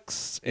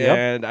Pollocks, Yep.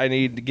 and I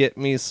need to get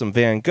me some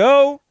Van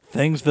Gogh.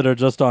 Things that are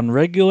just on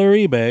regular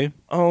eBay.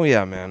 Oh,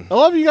 yeah, man. I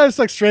love you guys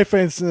like straight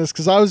facing this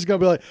because I was gonna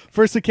be like,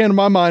 first thing came to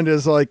my mind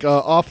is like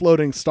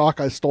offloading stock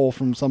I stole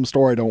from some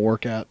store I don't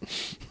work at.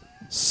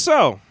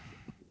 So,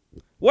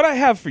 what I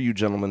have for you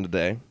gentlemen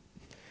today,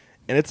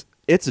 and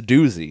it's a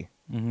doozy.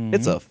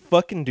 It's a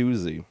fucking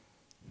doozy.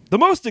 The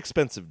most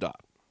expensive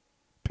dot.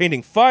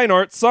 Painting fine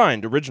art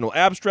signed original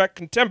abstract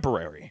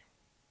contemporary.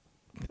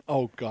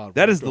 Oh God,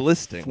 That is the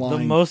listing. The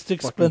most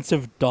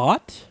expensive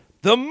dot?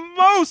 The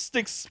most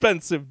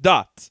expensive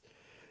dot.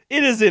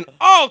 It is in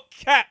all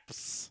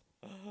caps.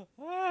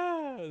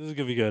 This is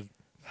gonna be good.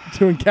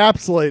 to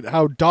encapsulate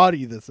how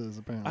dotty this is.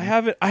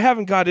 Apparently, I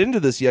haven't got into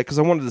this yet because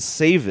I wanted to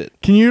save it.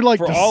 Can you like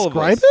for all of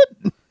describe us.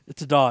 it?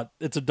 It's a dot.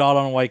 It's a dot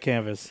on a white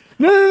canvas.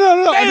 No.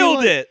 I mean, Nailed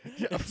like- it.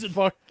 Yeah,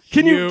 fuck.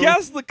 Can you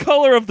guess the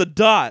color of the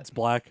dot? It's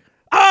black.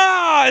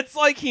 Ah, it's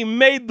like he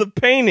made the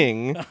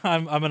painting.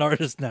 I'm an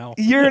artist now.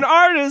 You're an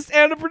artist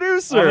and a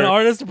producer. I'm an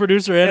artist, a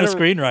producer, and a And a-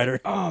 screenwriter.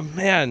 Oh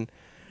man,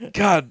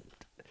 God,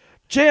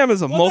 Jam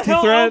is a What the hell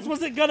multi-thread. else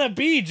was it gonna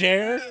be,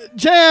 Jer?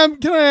 Jam,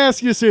 can I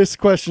ask you a serious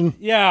question?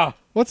 Yeah.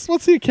 What's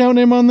the account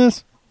name on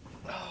this?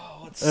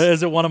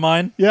 Is it one of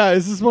mine? Yeah,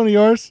 is this one of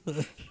yours?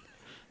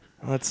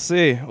 Let's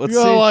see. Let's You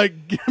gotta see. like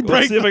Let's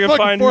break see if the I can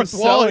fucking find fourth who's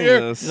wall selling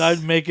here. this. Did I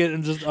make it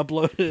and just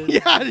upload it?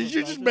 Yeah, did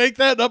you just make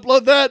that and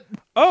upload that?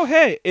 Oh,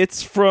 hey,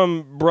 it's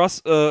from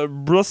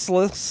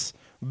Brussels,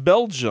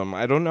 Belgium.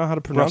 I don't know how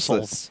to pronounce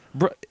Brussels.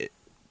 this.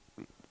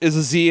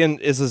 Is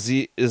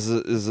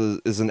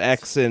an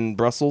X in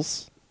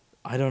Brussels?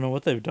 I don't know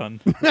what they've done.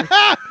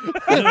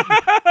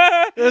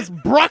 It's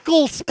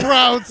Brussels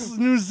sprouts,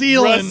 New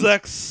Zealand.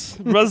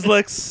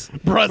 Brussels.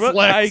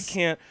 I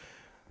can't.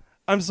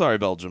 I'm sorry,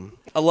 Belgium.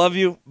 I love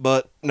you,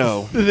 but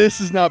no. This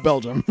is not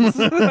Belgium.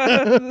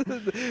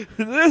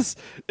 This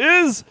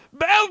is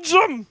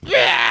Belgium.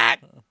 Yeah.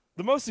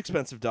 The most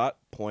expensive dot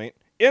point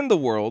in the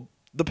world,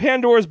 the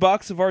Pandora's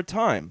box of our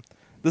time.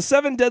 The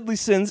 7 deadly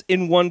sins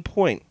in 1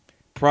 point.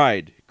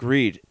 Pride,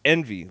 greed,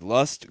 envy,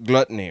 lust,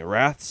 gluttony,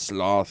 wrath,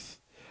 sloth.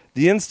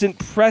 The instant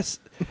press.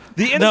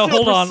 The instant No,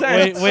 hold on.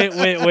 percent. Wait.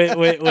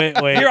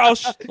 Here, I'll.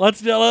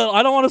 Let's.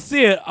 I don't want to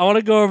see it. I want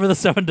to go over the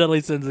 7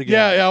 deadly sins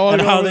again. Yeah, I wanna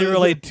and go how over they the-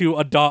 relate to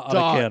a dot on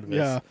Dot, a canvas.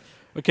 yeah.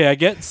 Okay, I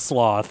get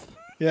sloth.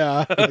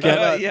 Yeah.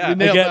 Yeah. You I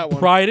nailed get that one.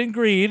 pride and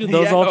greed.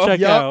 Those Yeah, all oh, check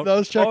Yep, out.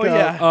 those check Oh, out.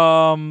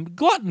 yeah.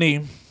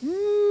 Gluttony.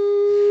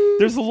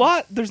 There's a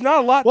lot. There's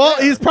not a lot. Well,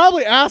 there. he's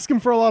probably asking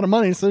for a lot of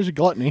money, so there's your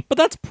gluttony. But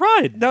that's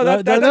pride. No,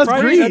 that's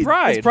pride. greed.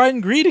 That's pride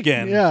and greed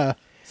again. Yeah.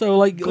 So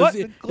like, is he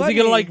Gluttony-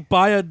 gonna like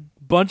buy a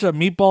bunch of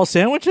meatball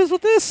sandwiches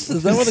with this?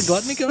 Is that where the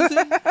gluttony comes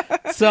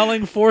in?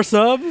 Selling 4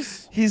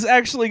 subs? He's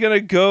actually gonna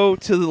go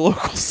to the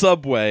local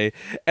Subway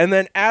and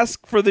then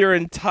ask for their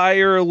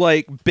entire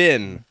like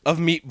bin of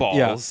meatballs,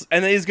 Yeah.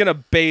 and then he's gonna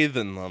bathe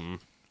in them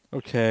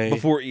Okay.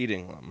 before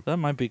eating them. That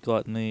might be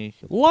gluttony.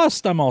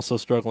 Lust, I'm also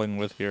struggling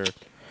with here.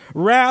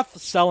 Wrath,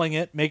 selling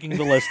it, making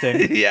the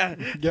listing. Yeah,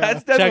 that's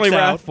Checks definitely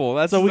out. wrathful.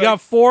 That's So we like-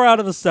 got 4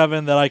 out of the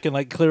 7 that I can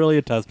like clearly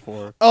attest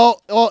for. Oh,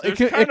 it There's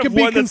can, kind it of can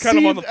be one that's kind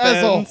of on conceived the as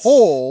a fence.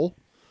 whole.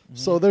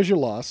 So there's your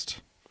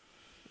lust.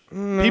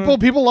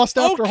 People lust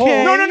after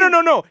Okay.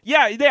 whole. No.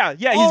 Yeah. He's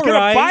All gonna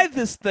right. buy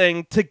this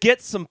thing to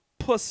get some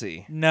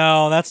pussy.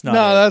 No, that's not.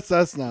 No, it.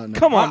 that's not. No.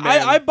 Come on,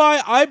 man. I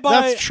buy.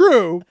 That's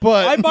true,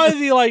 but I buy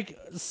the like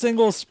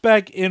single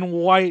speck in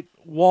white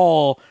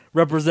wall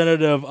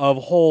representative of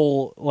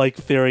whole like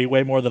theory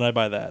way more than I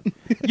buy that.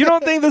 You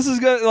don't think this is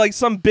gonna like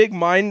some big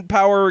mind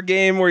power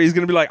game where he's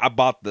gonna be like, I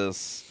bought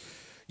this.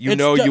 You It's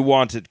know ju- you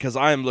want it because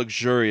I am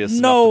luxurious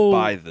No, enough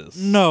to buy this.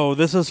 No,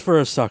 this is for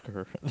a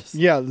sucker.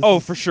 yeah. This Oh,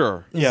 is, for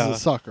sure. this yeah. is a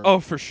sucker. Oh,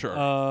 for sure.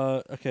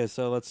 Okay,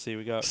 so let's see.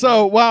 We got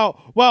So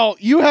while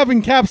you have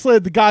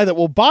encapsulated the guy that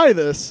will buy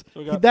this, so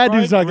we got that pride,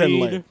 dude's not getting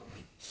greed, laid.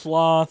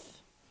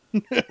 sloth,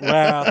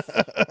 wrath,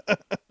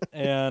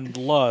 and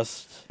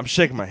lust. I'm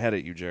shaking my head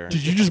at you, Jared.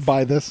 Did you just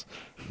buy this?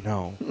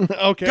 No.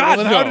 Okay. God,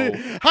 well, then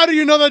no. how do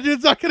you know that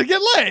dude's not going to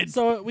get laid?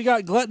 So we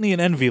got gluttony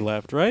and envy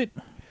left, right?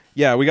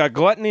 Yeah, we got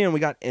gluttony and we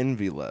got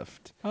envy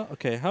left. Oh,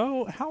 okay,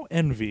 how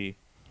envy?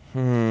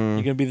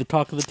 You're gonna be the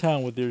talk of the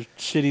town with your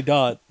shitty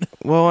dot.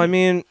 Well, I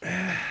mean,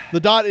 The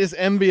dot is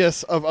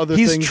envious of other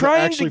he's things. that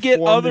trying actually to get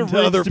formed other into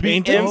roots other to be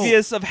paintings.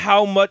 envious of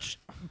how much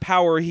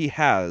power he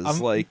has,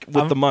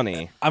 I'm- the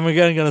money. I'm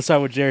again gonna side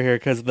with Jerry here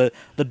because the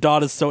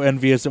dot is so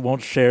envious it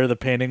won't share the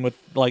painting with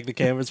like the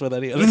canvas with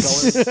any other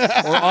colors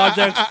or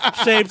objects,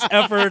 shapes,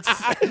 efforts,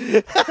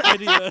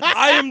 ideas.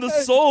 I am the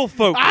sole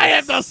focus. I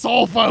am the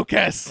sole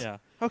focus. Yeah.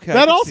 Okay, I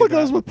That can also see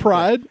goes that. with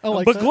pride. I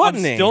like But that.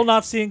 gluttony. I'm still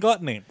not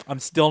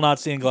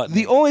seeing gluttony.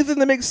 The only thing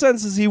that makes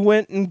sense is he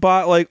went and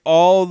bought like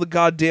all the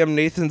goddamn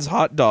Nathan's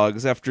hot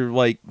dogs after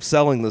like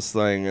selling this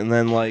thing, and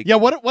then like Yeah,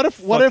 what if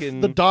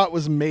Fucking- the dot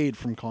was made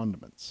from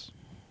condiments?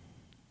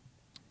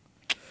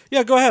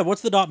 Yeah, go ahead.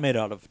 What's the dot made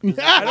out of?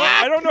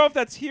 I don't know if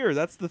that's here.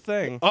 That's the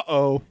thing.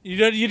 Uh-oh. You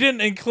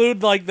didn't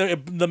include like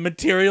the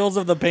materials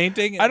of the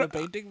painting I and the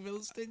don't- painting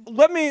listing.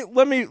 Let me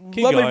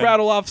going.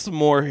 rattle off some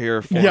more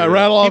here. For Yeah, you.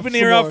 rattle off Keep an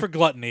some ear out more. for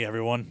gluttony,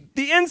 everyone.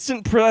 The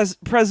instant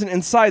present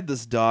inside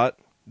this dot,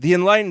 the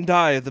enlightened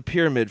eye of the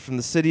pyramid from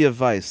the city of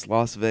Vice,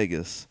 Las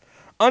Vegas.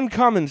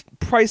 Uncommon,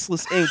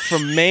 priceless ink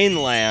from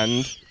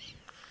mainland.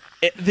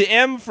 The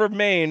M for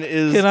Maine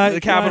is Can I-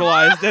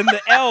 capitalized, and the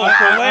L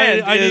for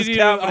land I is need you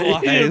to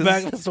capitalized.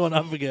 back this one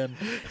up again.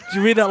 Did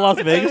you read that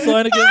Las Vegas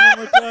line again one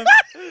more time?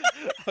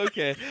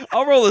 Okay,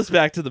 I'll roll this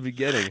back to the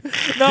beginning.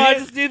 No, I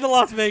just need the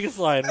Las Vegas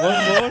line.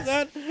 What was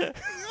that?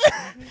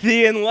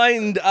 The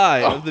enlightened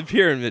eye of the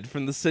pyramid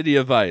from the city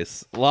of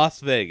Vice,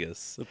 Las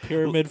Vegas. The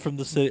pyramid from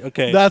the city.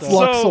 Okay, That's so,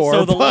 Luxor.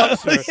 So the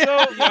but-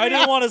 Luxor. I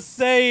didn't want to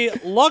say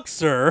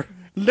Luxor.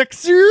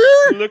 Luxor.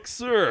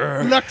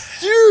 Luxor.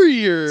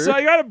 Luxurious. So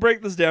I gotta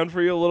break this down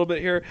for you a little bit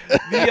here.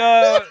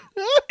 The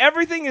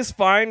everything is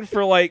fine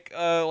for like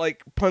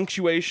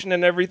punctuation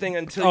and everything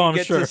until Oh, you I'm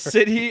get sure. to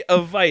City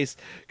of Vice,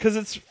 because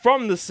it's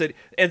from the city,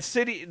 and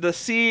city, the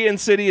C in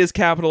city is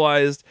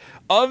capitalized.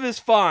 Of is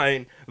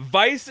fine.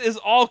 Vice is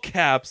all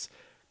caps,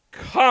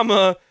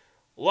 comma,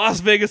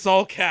 Las Vegas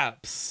all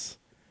caps.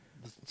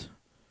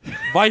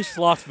 Vice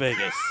Las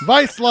Vegas.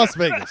 Vice Las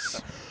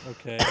Vegas.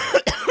 Okay.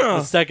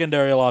 The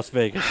secondary Las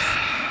Vegas.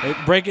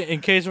 Break it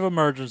in case of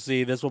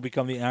emergency. This will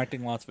become the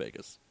acting Las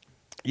Vegas.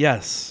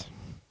 Yes.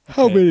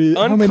 How many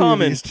of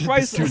Uncommon, these did this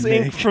priceless dude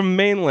ink make? from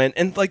mainland,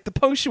 and like the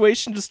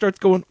punctuation just starts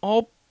going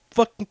all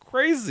fucking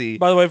crazy.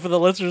 By the way, for the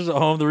listeners at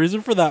home, the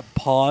reason for that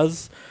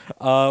pause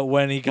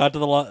when he got to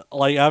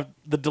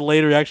the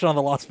delayed reaction on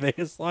the Las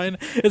Vegas line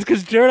is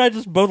because Jared and I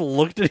just both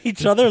looked at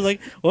each other like,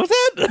 "What's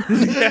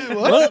that?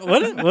 What?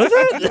 What's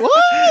that?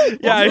 What?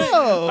 Yeah,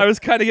 Whoa. I was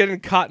kind of getting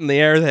caught in the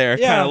air there,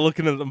 Yeah. kind of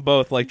looking at them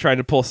both, like trying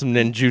to pull some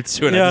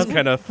ninjutsu, and Yeah. I just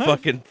kind of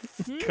fucking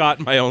caught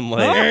in my own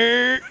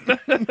leg.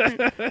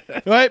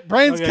 Right,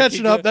 brain's Okay, catching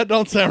keep up. going. That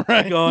don't sound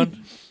right.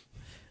 Going.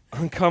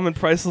 Uncommon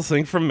priceless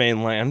thing from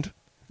mainland.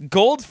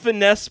 Gold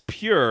finesse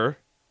pure.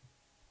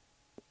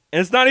 And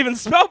it's not even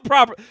spelled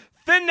proper.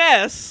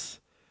 Finesse.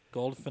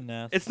 Gold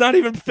finesse. It's not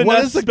even finesse What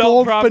is the spelled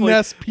gold properly.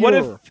 finesse What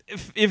pure?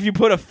 if you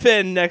put a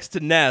fin next to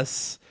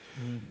Ness?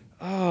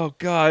 Oh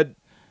God.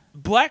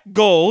 Black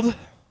gold.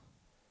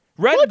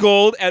 Red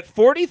gold at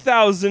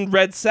 40,000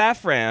 red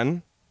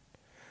saffron.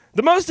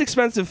 The most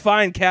expensive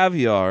fine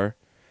caviar.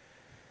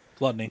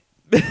 Gluttony.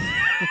 there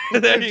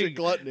Actually, you,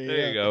 gluttony, there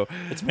yeah. you go.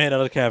 It's made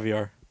out of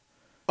caviar.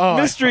 Oh,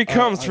 Mystery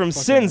comes I from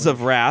fucking sins wish.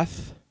 of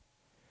wrath.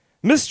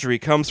 Mystery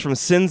comes from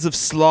sins of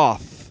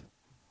sloth.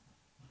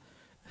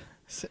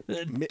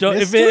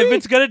 If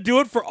it's gonna do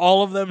it for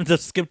all of them,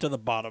 just skip to the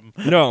bottom.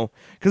 No,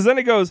 because then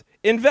it goes,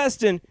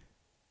 invest in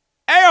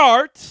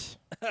art.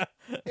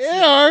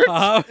 Yeah,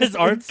 How is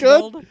art Good-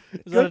 spelled?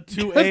 Is that a good-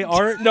 2A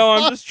art? No,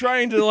 I'm just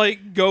trying to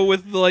like go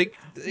with like,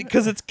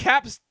 because it's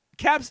caps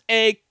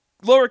A,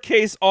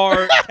 lowercase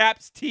r,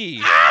 caps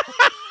T.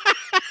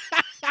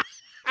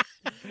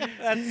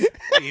 That's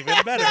even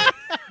better.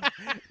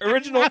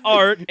 Original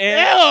art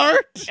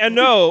and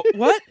no,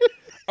 what?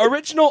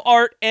 Original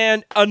art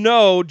and a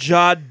no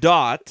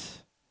dot.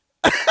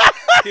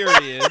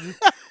 Period.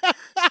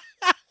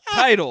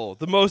 Title: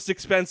 The most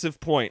expensive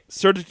point.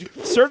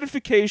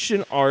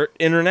 Certification Art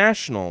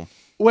International.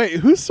 Wait,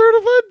 who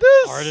certified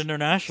this? Art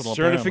International.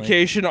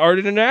 Certification Art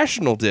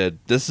International did.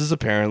 This is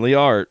apparently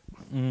art.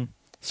 apparently.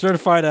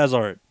 Certified as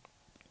art.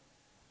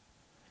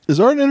 Is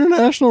Art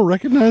International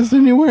recognized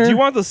anywhere? Do you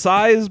want the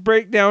size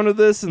breakdown of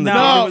this? And the No,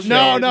 documents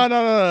no,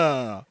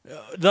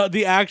 made? no.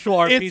 The actual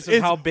art piece of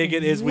It's how big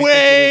it is. We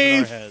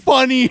way think it is in our heads.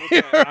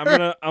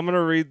 funnier. I'm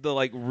gonna read the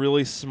like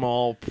really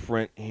small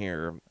print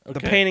here. The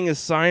Okay. painting is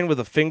signed with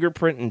a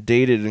fingerprint and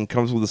dated, and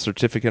comes with a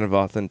certificate of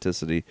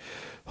authenticity.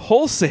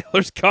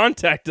 Wholesalers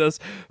contact us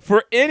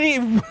for any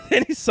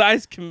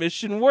size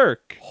commission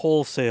work.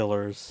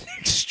 Wholesalers.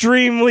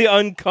 Extremely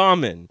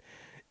uncommon.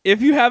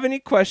 If you have any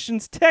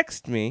questions,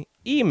 text me,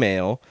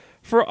 email.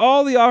 For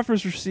all the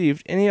offers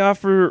received, any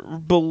offer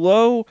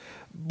below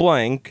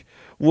blank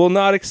will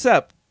not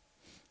accept.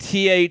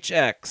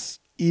 THX.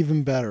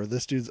 Even better.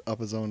 This dude's up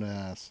his own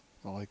ass.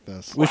 I like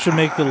this. We should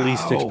make the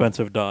least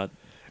expensive dot.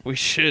 We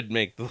should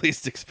make the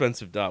least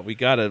expensive dot. We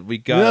gotta.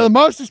 Yeah, the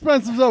most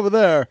expensive's over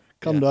there.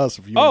 Come to us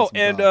if you want some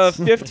and dots.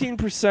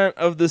 15%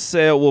 of the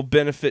sale will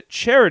benefit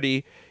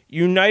charity.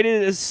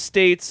 United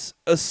States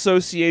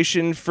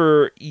Association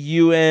for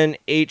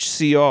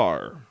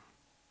UNHCR.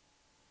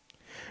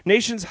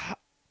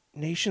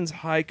 Nation's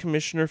High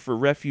Commissioner for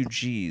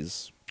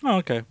Refugees. Oh,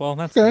 okay. Well,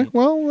 that's Okay, neat.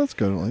 well, that's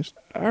good at least.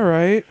 All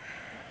right.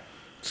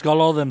 It's got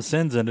all them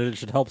sins in it. It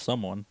should help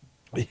someone.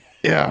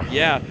 Yeah.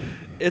 Yeah,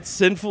 it's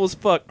sinful as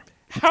fuck.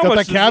 How got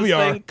much that does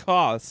caviar. this thing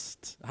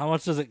cost? How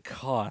much does it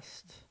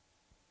cost?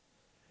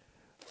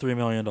 $3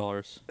 million. No,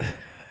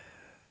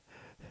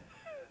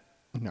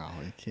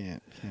 you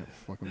can't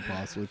fucking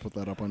possibly put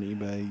that up on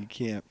eBay. You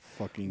can't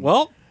fucking.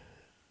 Well,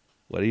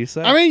 What do you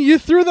say? I mean, you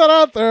threw that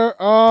out there.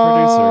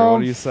 Producer, what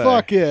do you say?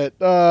 Fuck it.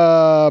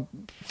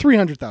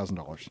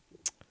 $300,000.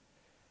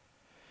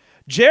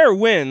 Jer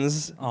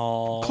wins.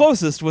 oh,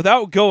 Closest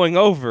without going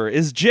over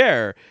is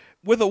Jer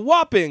with a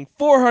whopping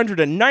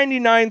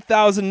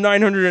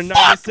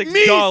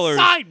 $499,996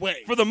 sideways.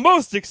 for the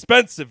most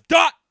expensive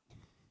dot.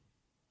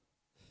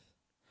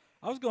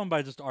 I was going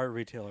by just art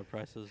retailer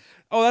prices.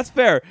 Oh, that's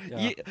fair.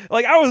 Yeah.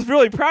 Like, I was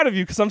really proud of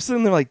you because I'm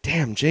sitting there like,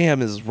 damn,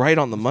 JM is right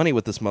on the money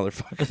with this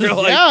motherfucker.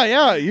 Like,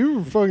 yeah, you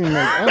were fucking like,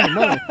 I don't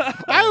know.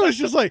 I was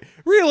just like,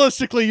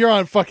 realistically, you're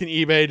on fucking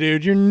eBay,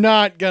 dude. You're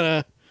not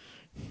gonna.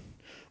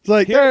 It's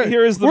like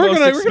Here is the we're most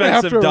gonna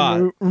have expensive to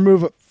dot.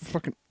 remove a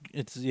fucking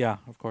It's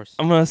of course.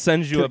 I'm going to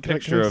send you a Can I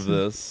picture of see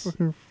this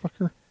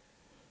fucker.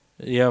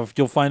 Yeah,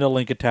 you'll find a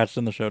link attached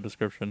in the show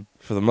description.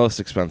 for the most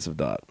expensive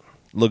dot.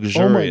 Oh my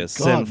Luxurious,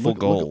 God, sinful look-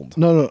 gold.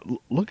 No,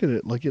 look at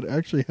it. Like it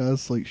actually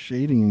has like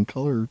shading and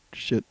color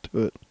shit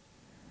to it.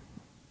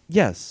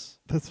 Yes.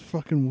 That's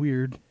fucking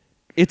weird.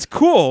 It's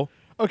cool.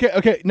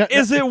 Okay. No,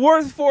 Is it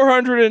worth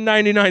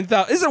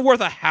 $499,000? Is it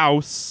worth a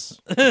house?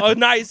 A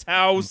nice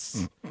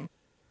house?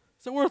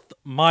 Is it worth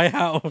my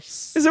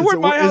house? Is it worth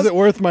my house? Is it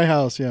worth my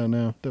house? Yeah,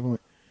 no, definitely.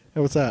 Hey,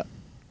 what's that?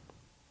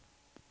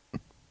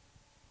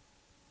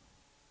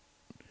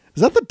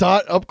 Is that the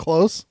dot up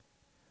close?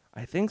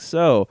 I think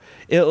so.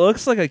 It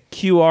looks like a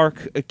QR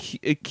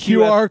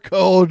QR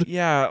code.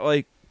 Yeah,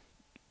 like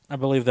I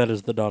believe that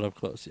is the dot up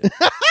close. Yeah.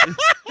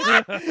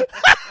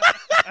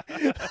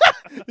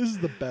 This is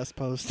the best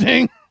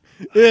posting.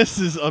 This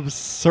is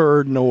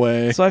absurd in a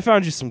way. so. I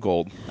found you some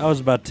gold. That was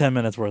about 10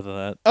 minutes worth of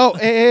that. Oh,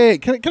 hey,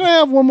 can I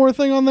have one more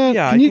thing on that?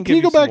 Yeah, can I you can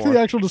give go you some back to more. the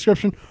actual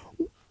description?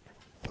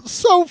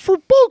 So for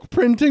bulk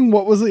printing,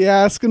 what was the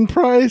asking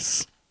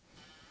price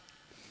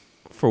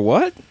For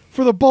what?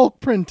 for the bulk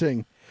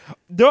printing?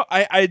 No,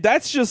 I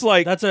that's just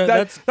like That's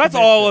that's commission.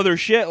 all other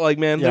shit. Like,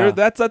 man, Yeah.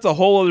 that's a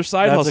whole other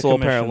side That's a hustle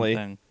commission apparently.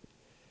 thing.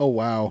 Oh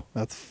wow,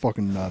 that's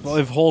fucking nuts. Well,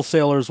 if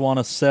wholesalers want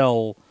to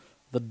sell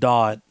the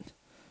dot,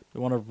 they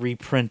want to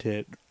reprint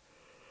it.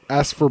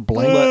 Ask for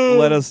blank.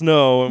 Let us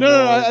know. and No,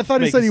 we'll I thought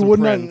he make said he some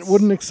wouldn't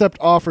prints. accept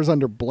offers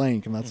under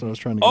blank, and that's what I was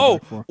trying to get Oh,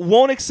 back for.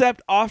 won't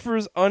accept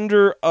offers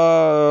under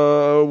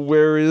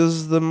where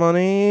is the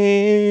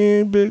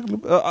money? Big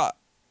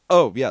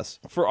oh, yes.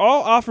 For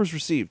all offers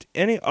received,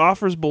 any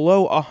offers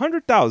below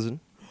 100,000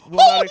 will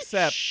not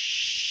accept.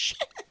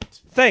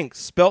 Thanks,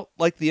 spelt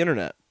like the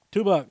internet.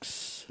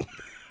 $2.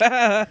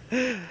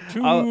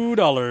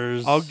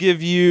 $2. I'll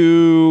give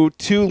you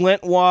 2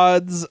 lint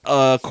wads,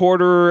 a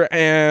quarter,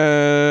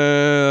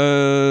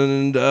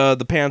 and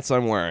the pants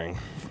I'm wearing.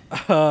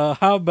 How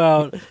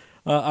about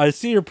I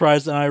see your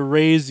price and I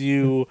raise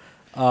you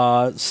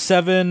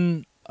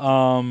 7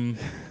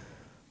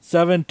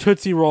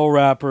 Tootsie Roll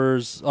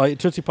wrappers,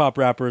 Tootsie Pop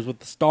wrappers with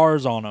the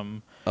stars on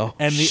them, Oh,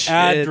 and the shit.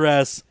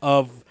 address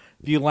of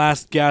the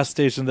last gas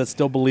station that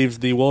still believes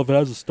if it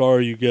has a star,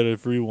 you get a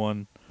free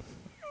one.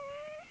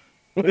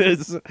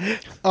 It's-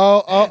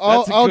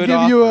 I'll good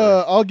give you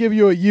offer. I'll give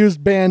you a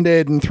used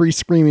Band-Aid and 3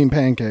 screaming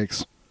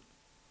pancakes.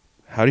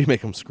 How do you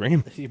make them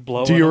scream? You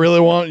blow Do on you 'em. really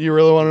want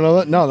to know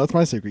that? No, that's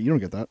my secret. You don't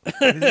get that.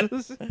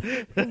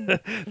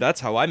 That's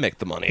how I make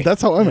the money.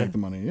 That's how I make the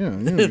money. Yeah,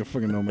 you don't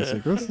fucking know my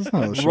secrets. That's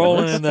not how this shit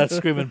rolling works. in that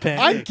screaming I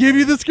pancake? give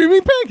you the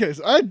screaming pancakes.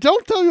 I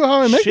don't tell you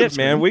how I make Shit, them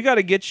man, scream. we got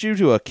to get you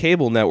to a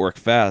cable network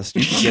fast.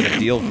 You can get a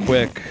deal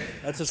quick.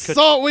 That's just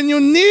So when you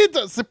need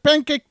the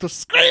pancake to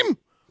scream,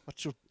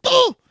 what you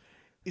do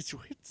is you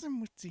hit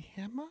them with the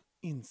hammer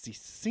in the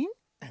sink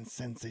and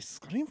then they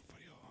scream for you.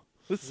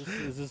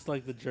 is this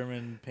like the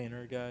German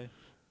painter guy?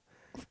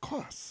 Of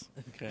course.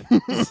 Okay.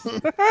 Can't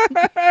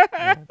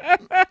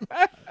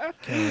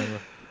remember.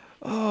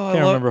 Can't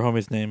remember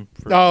homie's name.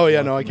 for- Oh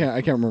yeah, no, I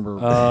can't remember.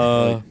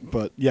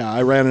 But yeah,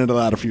 I ran into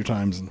that a few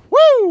times and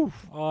woo!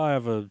 Oh, I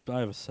have a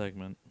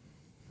segment.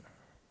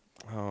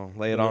 Oh,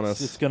 lay it on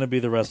It's us. going to be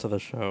the rest of the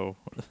show.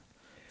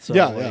 So,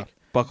 Yeah, like, yeah.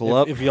 Buckle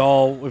up. If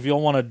y'all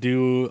want to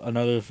do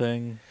another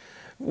thing,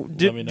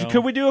 let me know.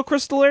 Could we do a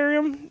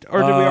crystallarium? Or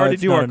did we already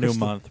it's do not our a new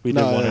crystal? month? We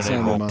No, did one that's in not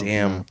a April. new month,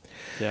 Damn.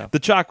 Yeah, The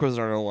chakras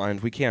aren't aligned.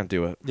 We can't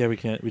do it. yeah, we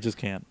can't. We just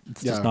can't.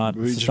 It's Yeah, just not.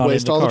 we it's just not in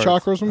waste all the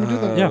cards. chakras when we do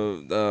that.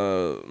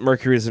 Yeah.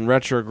 Mercury's in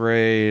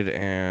retrograde,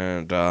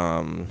 and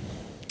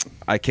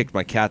I kicked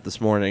my cat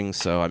this morning,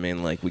 so I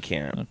mean, like, we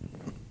can't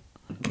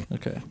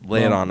Okay,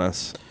 lay it Well, on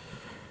us.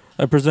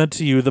 I present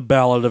to you the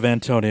Ballad of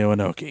Antonio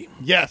Inoki.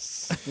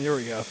 Yes. Here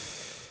we go.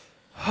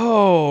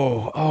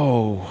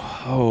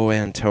 Oh,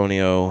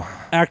 Antonio.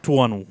 Act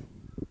 1,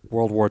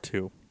 World War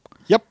II.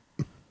 Yep.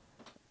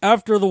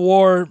 After the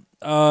war,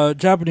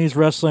 Japanese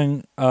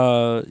wrestling...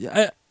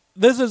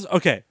 this is...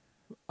 Okay,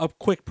 a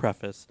quick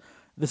preface.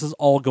 This is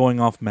all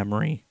going off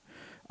memory.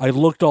 I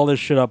looked all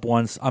this shit up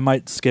once. I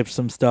might skip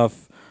some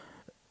stuff.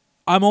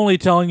 I'm only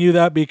telling you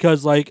that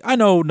because, like, I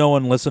know no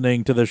one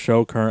listening to the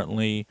show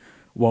currently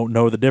won't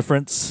know the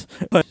difference.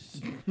 But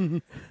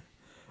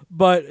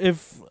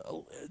if...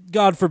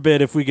 God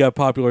forbid if we get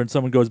popular and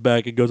someone goes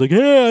back and goes like,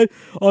 hey,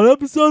 on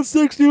episode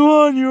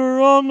 61, you were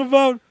wrong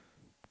about...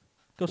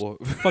 Go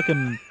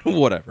fucking...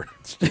 Whatever.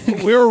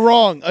 We were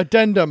wrong.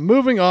 Addendum.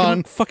 Moving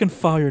on. Fucking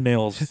file your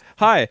nails.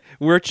 Hi,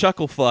 we're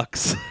Chuckle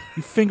Fucks.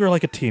 You finger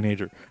like a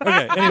teenager.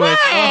 Okay, anyways.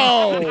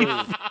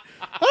 Oh,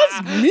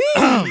 that's mean.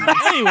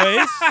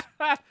 Anyways.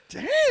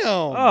 Damn.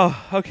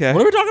 Oh, okay.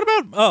 What are we talking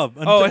about?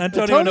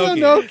 Antonio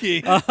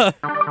Inoki. Inoki.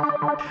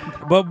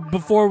 But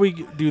before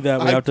we do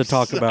that, we have to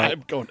talk about...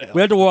 I'm going to hell.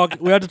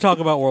 We have to talk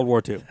about World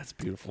War II. That's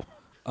beautiful.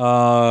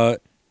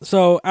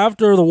 So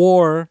after the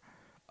war,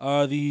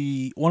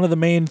 one of the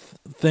main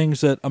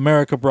things that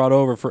America brought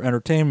over for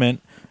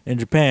entertainment in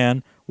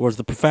Japan was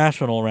the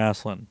professional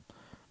wrestling.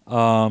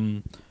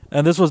 And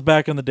this was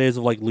back in the days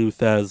of like Lou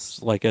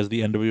Thez, like as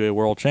the NWA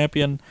World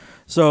Champion.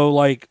 So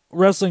like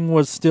wrestling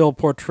was still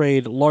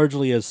portrayed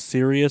largely as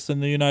serious in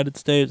the United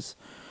States,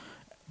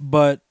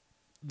 but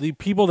the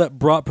people that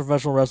brought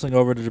professional wrestling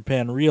over to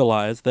Japan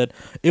realized that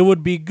it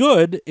would be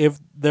good if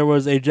there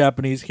was a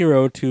Japanese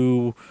hero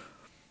to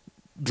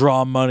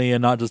draw money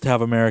and not just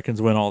have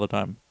Americans win all the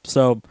time.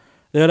 So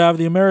they'd have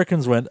the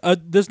Americans win.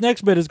 This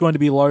next bit is going to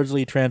be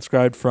largely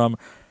transcribed from,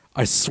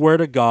 I swear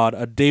to God,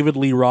 a David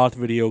Lee Roth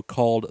video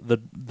called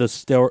the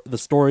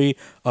Story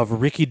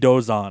of Ricky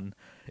Dozan,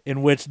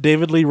 in which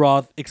David Lee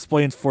Roth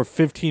explains for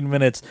 15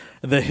 minutes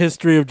the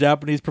history of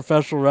Japanese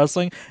professional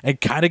wrestling and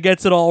kind of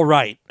gets it all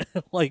right.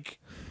 Like,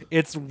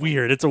 it's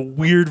weird. It's a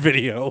weird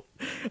video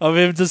of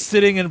him just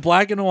sitting in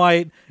black and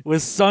white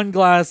with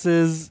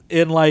sunglasses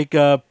in like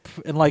a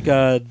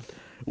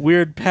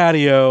weird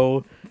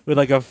patio with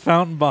like a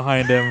fountain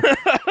behind him,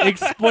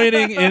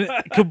 explaining in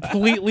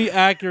completely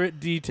accurate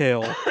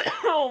detail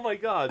Oh my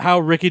God. how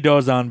Ricky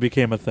Dozan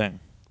became a thing.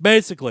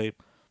 Basically,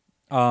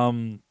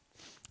 there's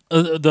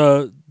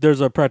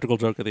a practical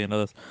joke at the end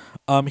of this.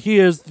 He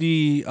is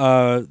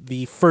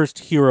the first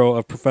hero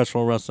of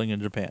professional wrestling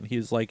in Japan.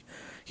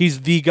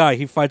 He's the guy.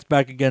 He fights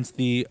back against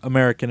the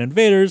American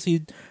invaders.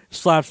 He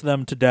slaps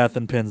them to death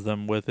and pins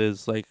them with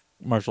his like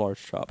martial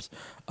arts chops.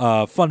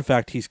 Fun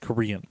fact: he's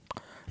Korean.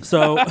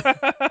 So,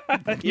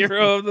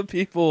 Hero of the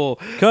people.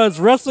 because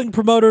wrestling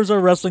promoters are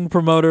wrestling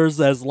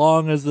promoters as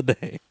long as the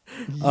day.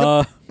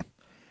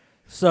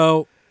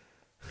 So,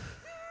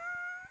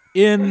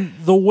 in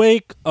the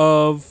wake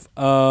of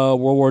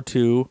World War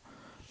II,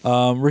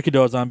 Ricky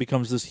Dozan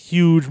becomes this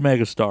huge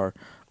megastar.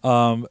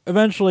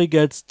 Eventually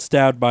gets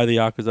stabbed by the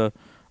Yakuza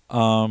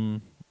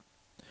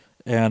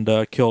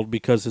and killed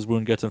because his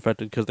wound gets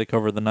infected because they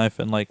cover the knife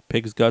in like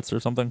pig's guts or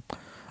something.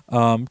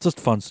 Just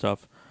fun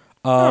stuff.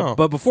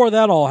 But before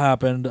that all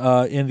happened,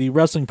 in the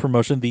wrestling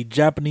promotion, the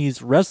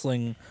Japanese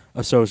Wrestling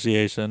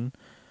Association,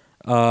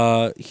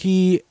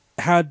 he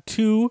had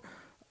two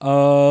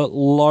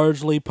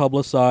largely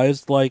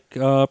publicized like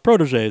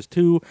proteges,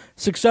 two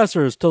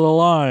successors to the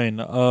line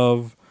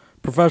of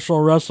professional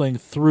wrestling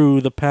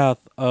through the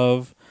path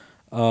of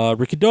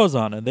Ricky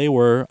Dozan, and they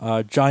were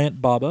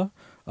Giant Baba,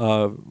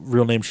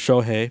 real name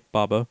Shohei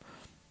Baba,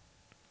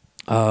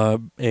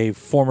 a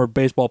former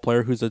baseball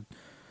player who's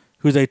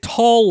a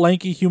tall,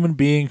 lanky human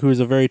being who's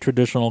a very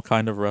traditional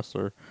kind of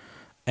wrestler,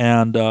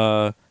 and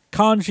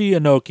Kanji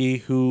Inoki,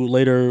 who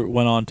later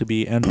went on to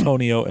be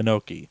Antonio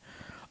Inoki.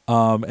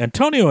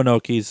 Antonio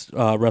Inoki's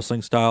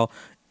wrestling style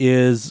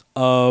is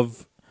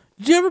of...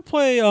 Did you ever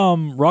play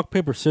rock,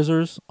 paper,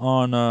 scissors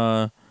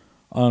on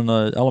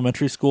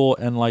elementary school,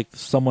 and like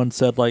someone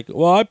said like,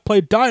 well, I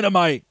played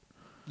Dynamite.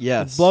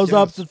 Yes. Blows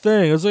up the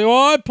thing. It's like,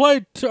 well, I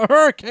played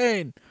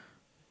Hurricane.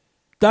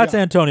 That's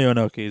Antonio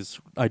Inoki's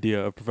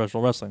idea of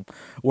professional wrestling,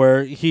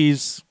 where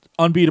he's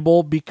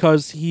unbeatable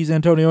because he's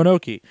Antonio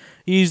Inoki.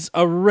 He's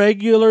a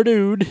regular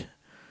dude.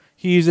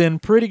 He's in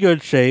pretty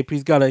good shape.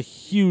 He's got a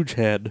huge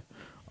head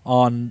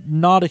on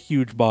not a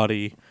huge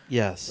body.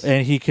 Yes.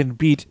 And he can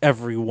beat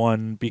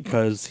everyone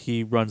because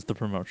he runs the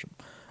promotion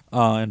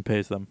and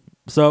pays them.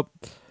 So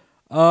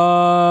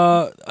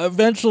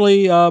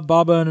eventually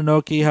Baba and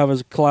Inoki have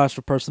a clash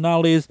of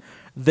personalities.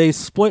 They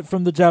split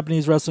from the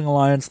Japanese Wrestling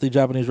Alliance. The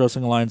Japanese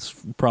Wrestling Alliance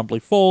promptly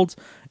folds,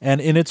 and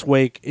in its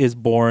wake is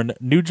born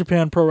New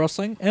Japan Pro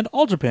Wrestling and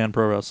All Japan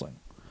Pro Wrestling.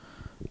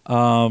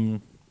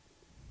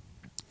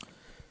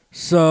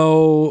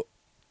 So,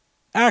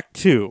 Act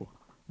 2,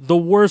 the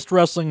worst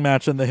wrestling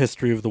match in the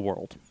history of the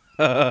world.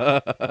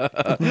 Wow.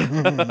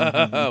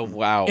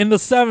 In the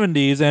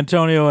 70s,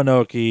 Antonio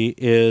Inoki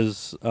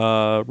is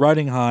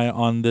riding high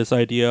on this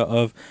idea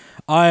of,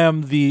 I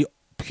am the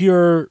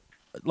pure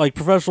like,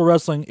 professional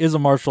wrestling is a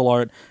martial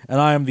art,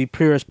 and I am the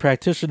purest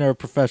practitioner of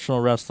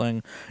professional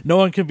wrestling. No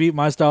one can beat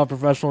my style of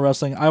professional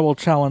wrestling. I will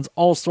challenge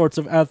all sorts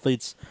of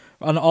athletes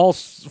from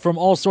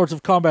all sorts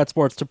of combat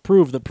sports to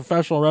prove that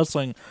professional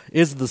wrestling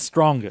is the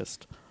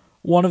strongest.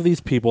 One of these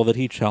people that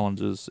he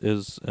challenges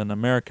is an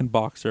American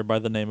boxer by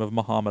the name of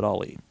Muhammad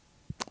Ali.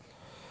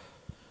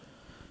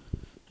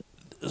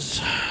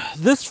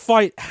 This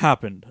fight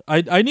happened.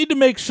 I need to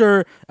make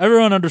sure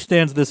everyone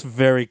understands this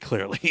very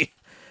clearly.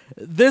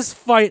 This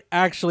fight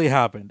actually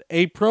happened.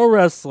 A pro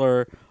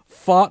wrestler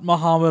fought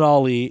Muhammad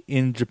Ali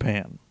in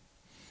Japan.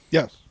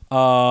 Yes.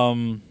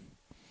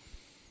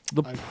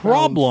 The I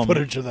problem... found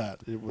footage of that.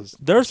 There's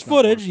it's not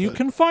footage. worth You it.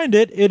 can find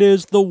it. It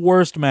is the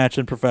worst match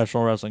in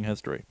professional wrestling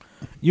history.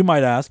 You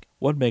might ask,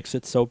 what makes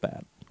it so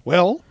bad?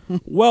 Well,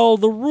 Well,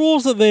 the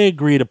rules that they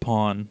agreed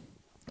upon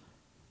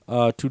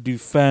to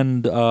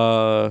defend,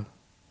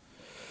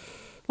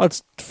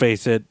 let's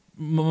face it,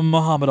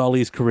 Muhammad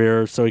Ali's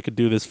career, so he could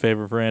do this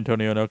favor for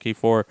Antonio Inoki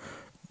for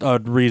a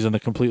reason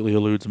that completely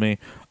eludes me,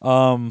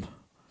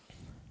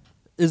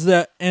 is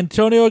that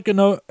Antonio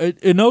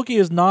Inoki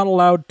is not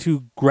allowed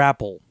to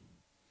grapple.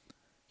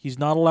 He's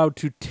not allowed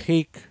to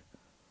take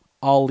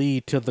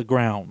Ali to the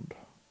ground.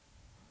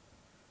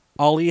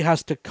 Ali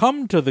has to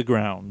come to the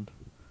ground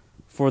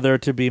for there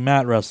to be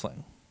mat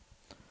wrestling.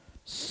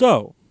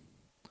 So,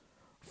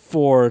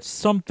 for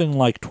something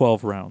like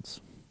 12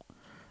 rounds,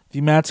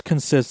 the match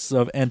consists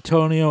of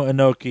Antonio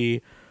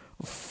Inoki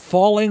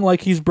falling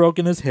like he's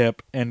broken his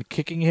hip and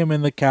kicking him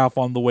in the calf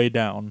on the way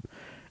down,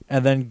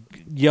 and then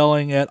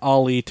yelling at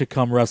Ali to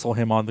come wrestle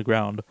him on the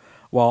ground,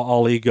 while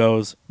Ali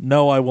goes,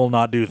 "No, I will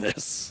not do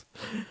this."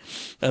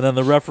 And then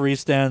the referee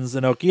stands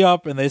Inoki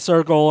up, and they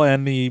circle,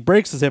 and he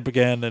breaks his hip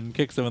again and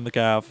kicks him in the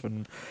calf.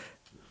 And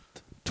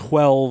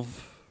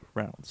 12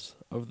 rounds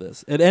of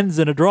this. It ends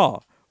in a draw.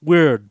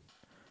 Weird.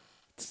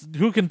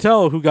 Who can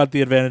tell who got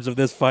the advantage of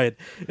this fight?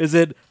 Is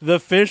it the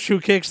fish who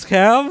kicks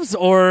calves,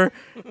 or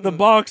the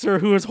boxer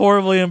who is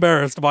horribly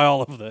embarrassed by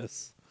all of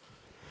this?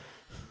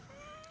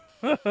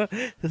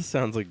 This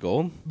sounds like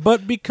gold.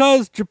 But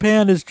because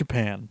Japan is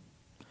Japan,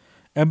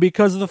 and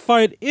because the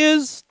fight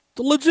is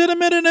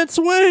legitimate in its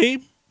way,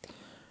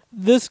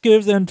 this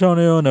gives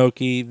Antonio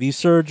Inoki the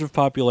surge of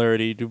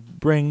popularity to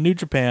bring New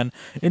Japan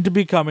into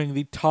becoming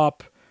the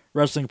top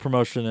wrestling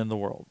promotion in the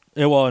world.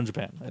 Well, in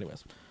Japan,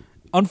 anyways.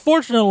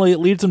 Unfortunately, it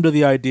leads him to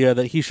the idea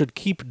that he should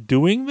keep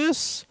doing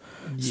this.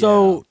 Yeah.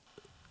 So,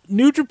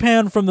 New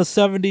Japan from the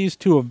 70s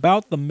to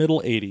about the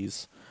middle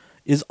 80s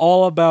is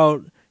all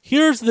about,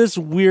 here's this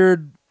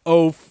weird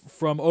oaf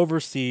from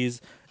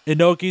overseas.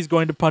 Inoki's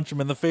going to punch him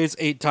in the face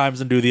 8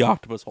 times and do the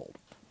octopus hold.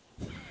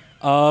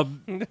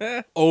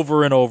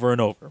 Over and over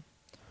and over.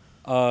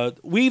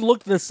 We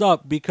looked this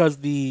up because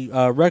the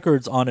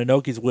records on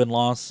Inoki's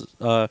win-loss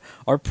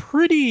are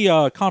pretty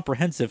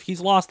comprehensive.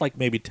 He's lost like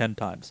maybe 10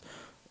 times.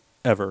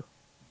 Ever.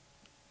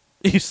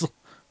 He's...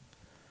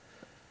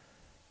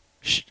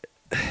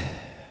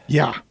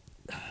 yeah.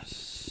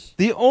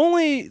 The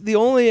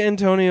only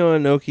Antonio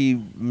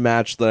Inoki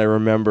match that I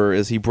remember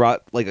is he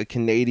brought like a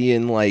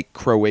Canadian, like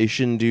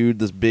Croatian dude,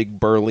 this big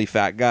burly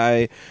fat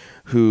guy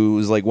who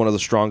was like one of the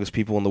strongest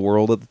people in the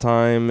world at the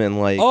time, and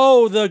like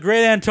Oh, the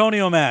Great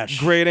Antonio match.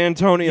 Great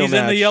Antonio He's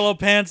match. in the yellow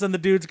pants and the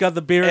dude's got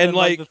the beard and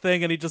like like, the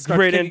thing, and he just starts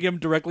Great kicking him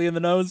directly in the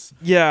nose.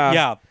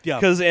 Yeah. Yeah.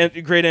 Because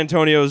Great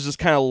Antonio is just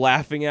kind of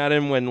laughing at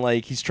him when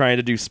like he's trying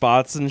to do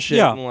spots and shit,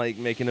 Yeah. and like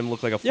making him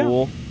look like a Yeah.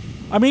 fool.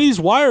 I mean, he's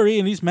wiry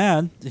and he's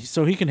mad,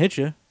 so he can hit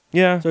you.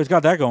 Yeah. So he's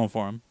got that going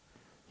for him.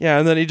 Yeah,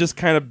 and then he just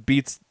kind of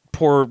beats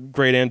poor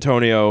Great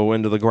Antonio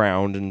into the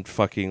ground and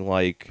fucking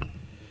like...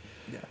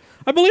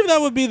 I believe that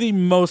would be the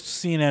most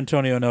seen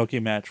Antonio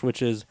Inoki match,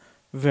 which is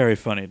very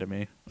funny to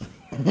me.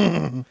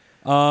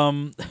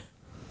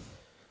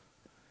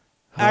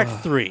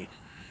 Act 3.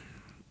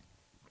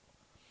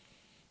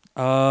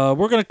 We're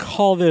going to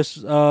call this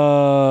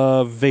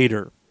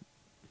Vader.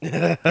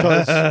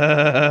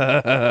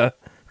 'Cause-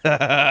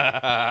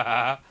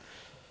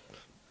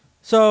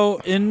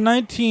 So in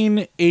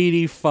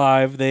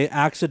 1985, they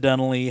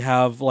accidentally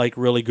have like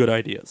really good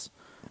ideas.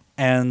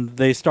 And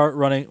they start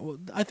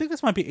running, I think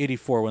this might be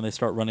 84 when they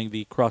start running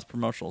the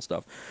cross-promotional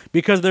stuff.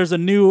 Because there's a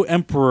new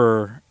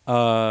emperor,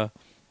 no,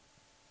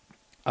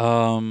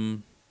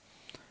 the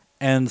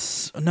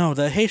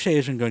Heisei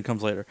Asian gun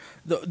comes later.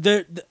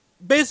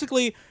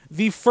 Basically,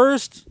 the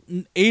first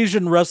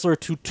Asian wrestler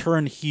to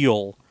turn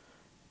heel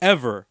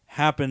ever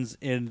happens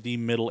in the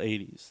middle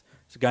 80s.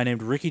 It's a guy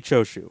named Riki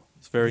Choshu.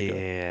 He's very good.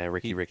 Yeah,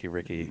 Ricky.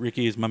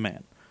 Ricky is my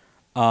man.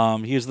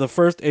 He is the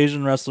first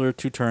Asian wrestler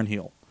to turn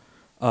heel.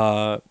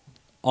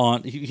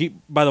 He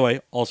by the way,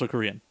 also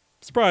Korean.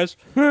 Surprise.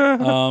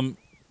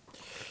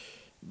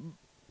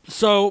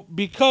 So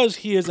because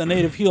he is a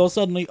native heel,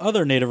 suddenly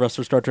other native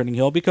wrestlers start turning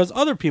heel because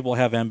other people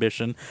have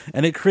ambition,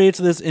 and it creates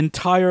this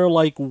entire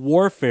like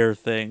warfare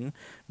thing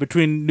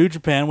between New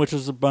Japan, which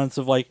is a bunch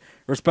of like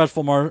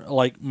respectful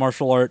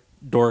martial art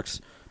dorks,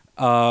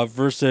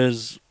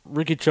 versus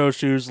Riki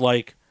Choshu's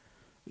like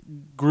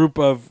group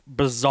of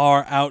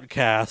bizarre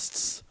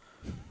outcasts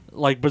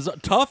like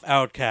tough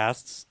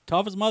outcasts,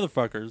 tough as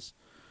motherfuckers,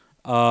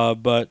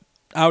 but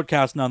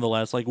outcasts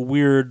nonetheless, like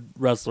weird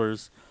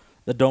wrestlers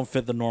that don't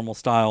fit the normal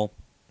style.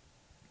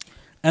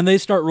 And they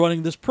start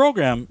running this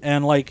program,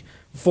 and like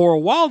for a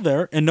while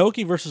there,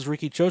 Inoki versus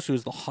Riki Choshu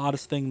is the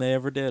hottest thing they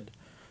ever did,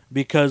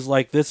 because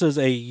like this is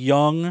a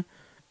young,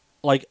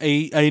 like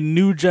a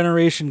new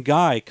generation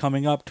guy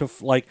coming up to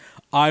like,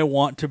 I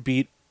want to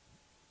beat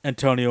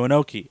Antonio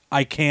Inoki.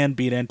 I can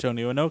beat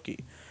Antonio Inoki.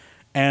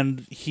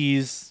 And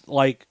he's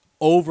like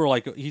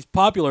he's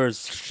popular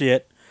as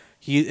shit.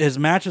 His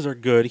matches are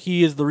good.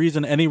 He is the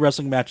reason any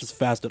wrestling match is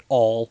fast at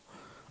all.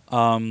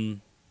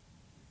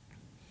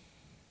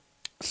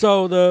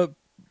 So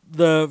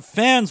the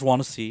fans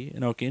want to see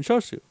Inoki and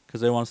Choshu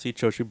because they want to see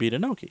Choshu beat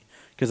Inoki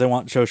because they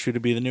want Choshu to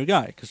be the new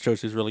guy because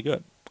Choshu's really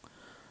good.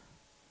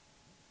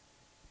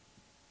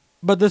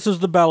 But this is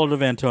the Ballad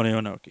of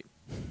Antonio Inoki.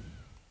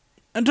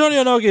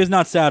 Antonio Inoki is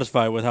not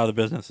satisfied with how the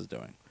business is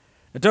doing.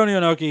 Antonio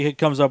Inoki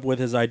comes up with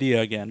his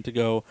idea again to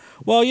go,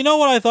 well, you know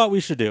what I thought we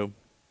should do?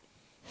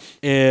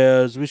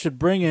 Is we should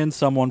bring in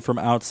someone from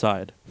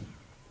outside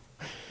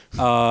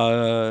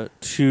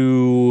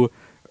to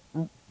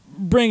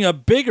bring a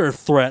bigger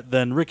threat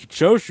than Riki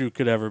Choshu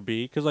could ever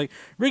be. Because, like,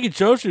 Riki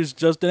Choshu's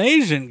just an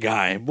Asian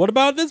guy. What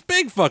about this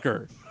big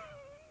fucker?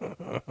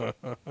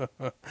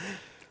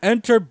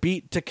 Enter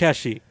Beat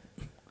Takeshi.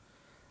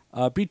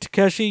 Beat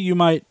Takeshi, you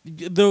might...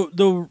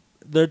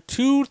 The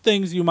two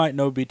things you might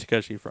know Beat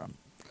Takeshi from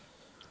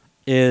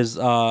is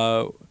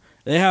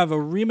they have a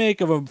remake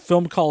of a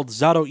film called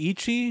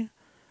Zatoichi,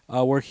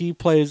 where he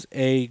plays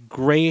a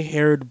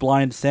gray-haired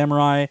blind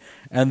samurai,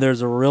 and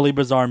there's a really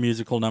bizarre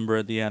musical number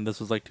at the end. This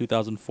was like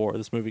 2004.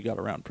 This movie got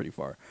around pretty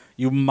far.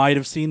 You might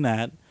have seen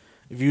that.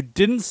 If you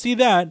didn't see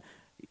that,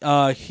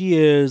 he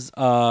is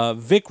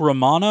Vic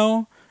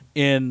Romano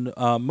in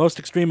Most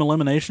Extreme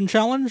Elimination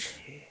Challenge.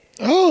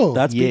 Oh,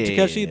 That's yeah. Beat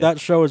Takeshi. That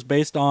show is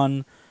based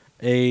on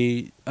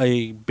a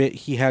bit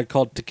he had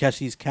called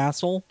Takeshi's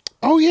Castle.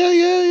 Oh, yeah.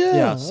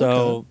 Yeah, so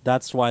okay.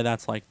 that's why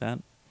that's like that.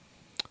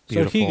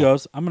 Beautiful. So he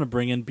goes, I'm going to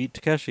bring in Beat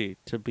Takeshi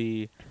to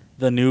be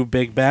the new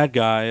big bad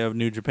guy of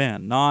New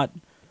Japan. Not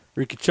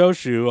Riki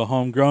Choshu, a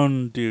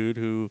homegrown dude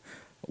who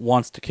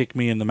wants to kick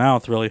me in the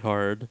mouth really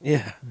hard.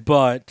 Yeah,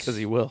 But because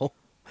he will.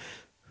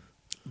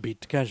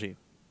 Beat Takeshi.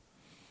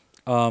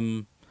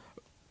 The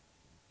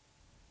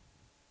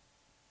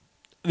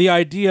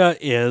idea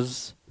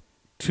is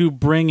to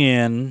bring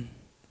in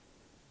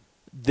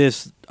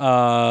this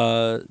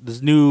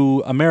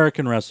new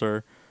American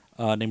wrestler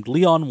named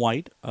Leon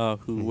White,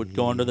 who would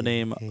go under the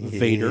name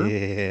Vader.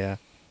 Yeah.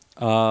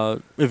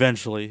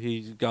 Eventually,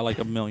 he's got like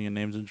a million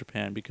names in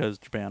Japan because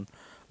Japan.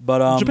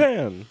 But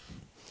Japan.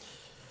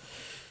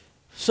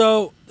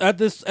 So at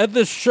this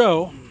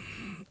show,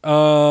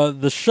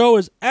 the show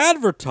is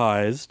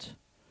advertised.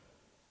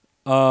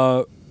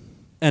 Antonio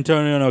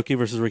Inoki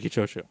versus Riki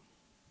Choshu.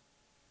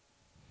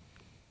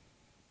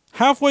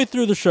 Halfway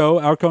through the show,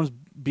 out comes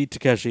Beat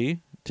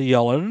Takeshi to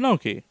yell at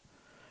Inoki,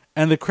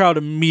 and the crowd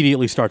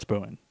immediately starts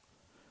booing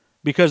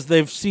because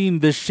they've seen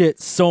this shit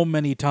so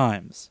many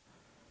times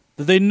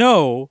that they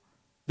know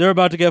they're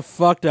about to get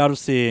fucked out of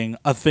seeing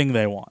a thing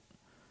they want.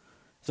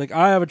 It's like,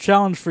 I have a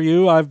challenge for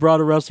you. I've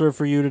brought a wrestler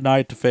for you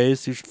tonight to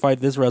face. You should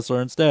fight this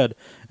wrestler instead.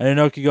 And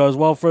Inoki goes,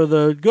 well, for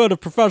the good of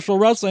professional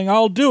wrestling,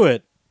 I'll do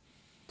it.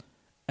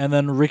 And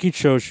then Riki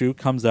Choshu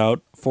comes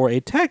out for a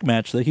tag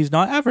match that he's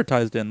not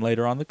advertised in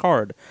later on the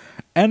card.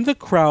 And the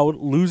crowd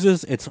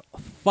loses its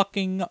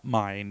fucking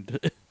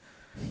mind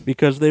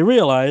because they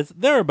realize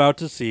they're about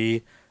to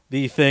see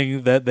the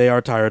thing that they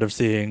are tired of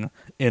seeing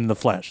in the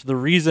flesh. The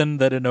reason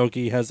that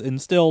Inoki has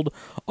instilled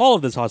all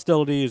of this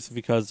hostility is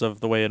because of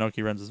the way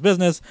Inoki runs his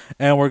business,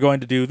 and we're going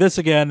to do this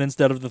again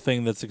instead of the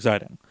thing that's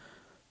exciting.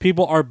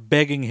 People are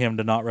begging him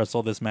to not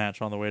wrestle this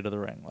match on the way to the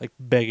ring. Like,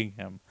 begging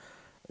him.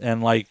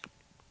 And, like,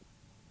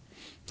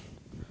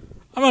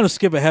 I'm going to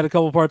skip ahead a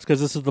couple parts because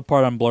this is the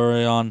part I'm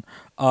blurry on.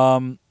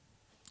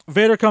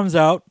 Vader comes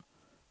out.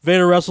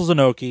 Vader wrestles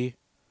Inoki.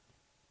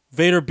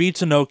 Vader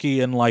beats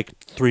Inoki in like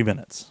 3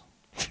 minutes.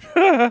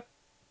 A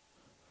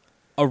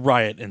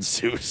riot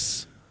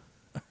ensues.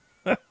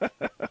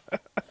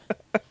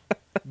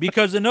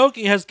 Because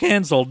Inoki has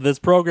canceled this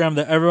program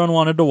that everyone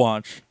wanted to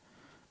watch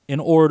in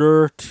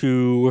order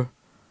to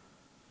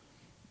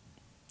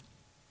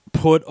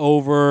put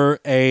over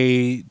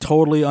a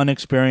totally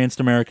unexperienced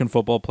American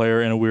football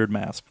player in a weird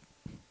mask.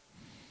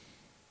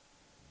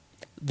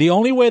 The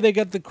only way they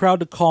get the crowd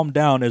to calm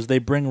down is they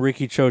bring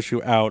Riki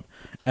Choshu out,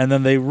 and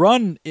then they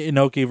run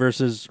Inoki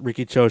versus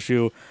Riki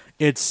Choshu.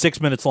 It's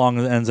 6 minutes long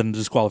and ends in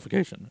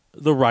disqualification.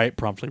 The riot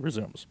promptly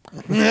resumes.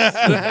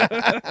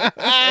 The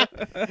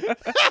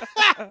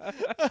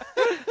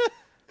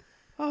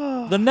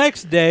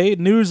next day,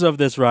 news of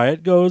this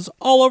riot goes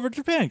all over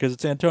Japan because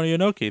it's Antonio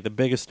Inoki, the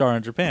biggest star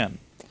in Japan.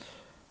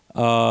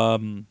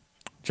 The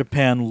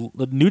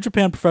New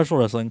Japan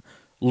Professional Wrestling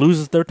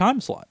loses their time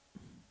slot.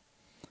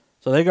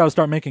 So they got to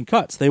start making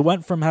cuts. They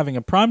went from having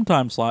a prime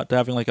time slot to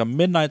having like a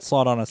midnight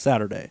slot on a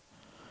Saturday.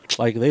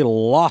 Like, they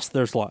lost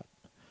their slot.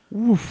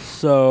 Oof.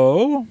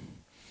 So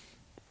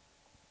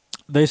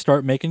they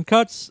start making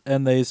cuts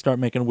and they start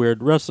making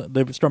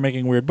They start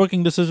making weird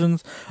booking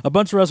decisions. A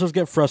bunch of wrestlers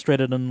get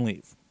frustrated and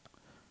leave.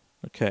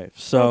 Okay,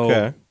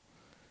 so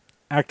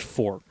Act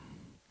 4.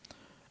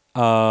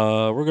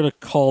 We're gonna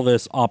call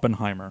this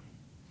Oppenheimer.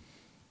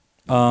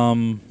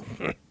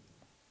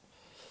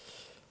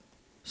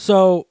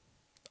 So,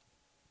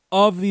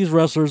 of these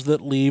wrestlers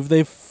that leave,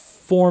 they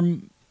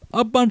form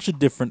a bunch of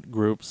different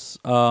groups.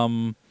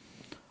 One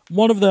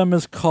of them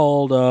is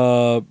called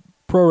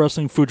Pro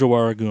Wrestling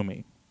Fujiwara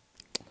Gumi.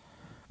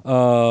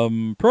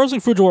 Pro Wrestling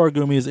Fujiwara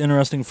Gumi is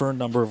interesting for a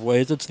number of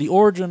ways. It's the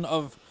origin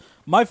of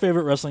my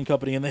favorite wrestling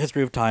company in the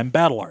history of time,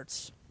 Battle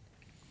Arts.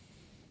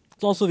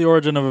 It's also the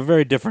origin of a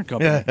very different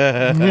company.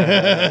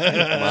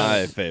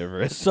 My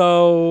favorite.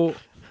 So...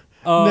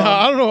 no,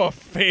 I don't know a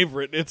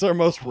favorite. It's our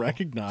most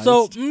recognized.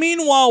 So,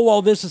 meanwhile,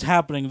 while this is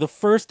happening, the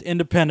first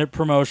independent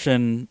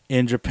promotion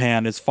in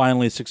Japan is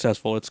finally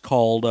successful. It's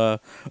called,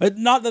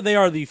 not that they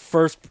are the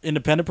first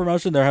independent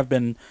promotion. There have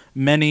been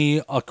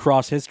many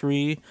across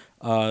history.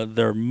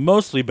 They're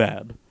mostly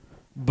bad.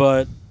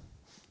 But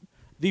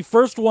the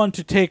first one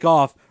to take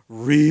off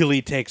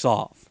really takes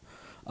off.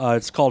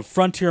 It's called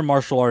Frontier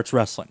Martial Arts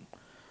Wrestling.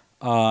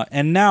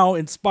 And now,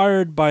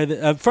 inspired by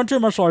the Frontier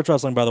Martial Arts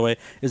Wrestling, by the way,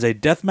 is a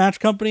deathmatch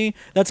company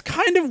that's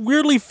kind of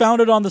weirdly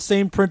founded on the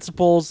same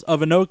principles of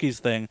Inoki's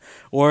thing,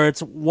 where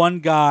it's one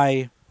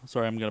guy.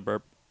 Sorry, I'm gonna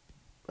burp.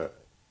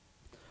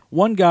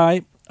 One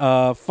guy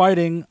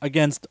fighting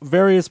against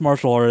various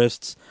martial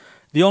artists.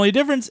 The only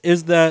difference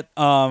is that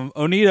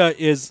Onita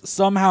is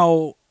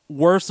somehow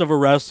worse of a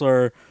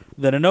wrestler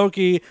than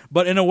Inoki,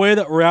 but in a way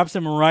that wraps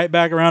him right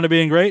back around to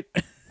being great.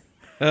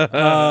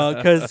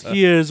 Because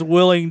he is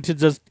willing to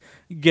just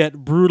get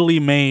brutally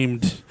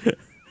maimed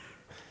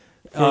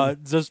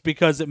just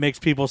because it makes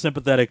people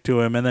sympathetic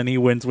to him, and then he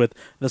wins with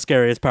the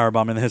scariest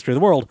powerbomb in the history of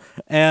the world.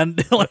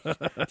 And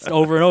just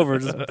over and over,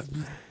 just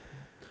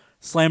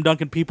slam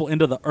dunking people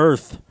into the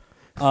earth.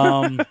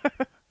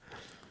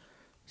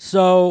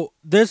 So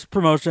this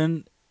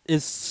promotion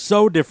is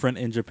so different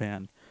in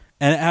Japan,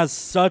 and it has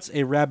such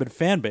a rabid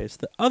fan base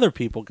that other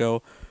people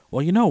go,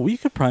 well, we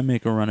could probably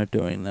make a run at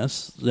doing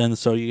this. And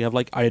so you have,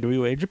 like,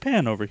 IWA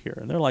Japan over here.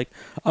 And they're like,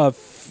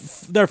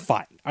 they're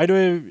fine.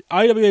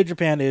 IWA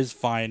Japan is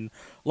fine.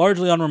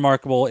 Largely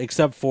unremarkable,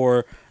 except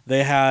for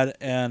they had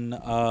an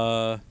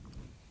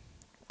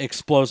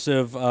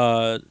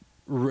exploding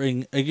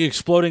ring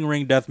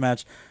death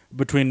match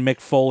between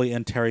Mick Foley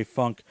and Terry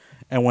Funk.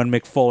 And when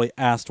Mick Foley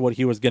asked what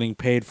he was getting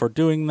paid for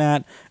doing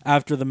that,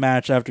 after the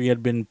match, after he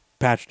had been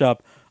patched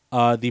up,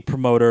 the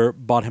promoter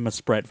bought him a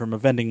Sprite from a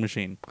vending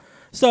machine.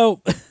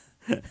 So,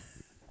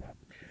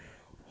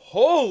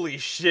 Holy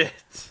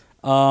shit!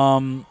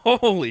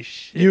 Holy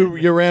shit!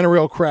 You ran a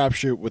real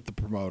crapshoot with the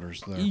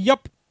promoters there.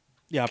 Yep.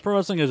 Yeah, pro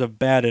wrestling is a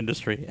bad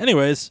industry.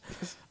 Anyways,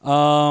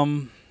 because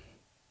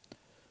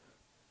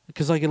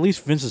at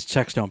least Vince's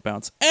checks don't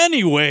bounce.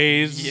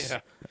 Anyways,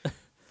 Yeah.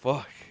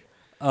 Fuck.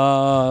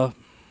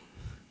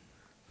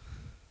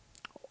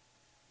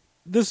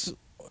 This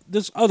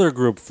other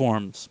group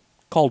forms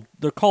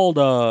they're called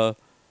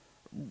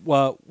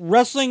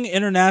Wrestling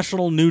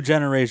International New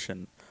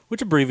Generation,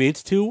 which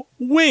abbreviates to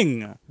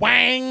WING.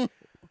 Wang!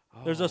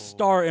 There's a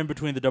star in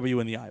between the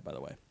W and the I, by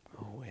the way.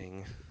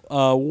 Wing.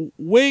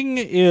 WING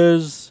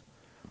is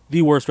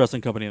the worst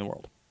wrestling company in the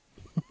world.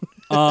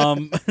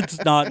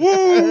 It's not.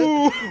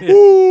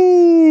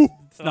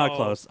 It's not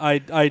close.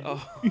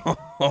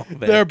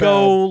 They're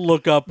go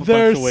look up a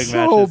They're bunch of WING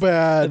so matches.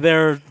 bad.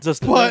 They're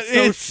just But they're so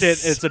it's-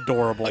 shit. It's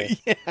adorable.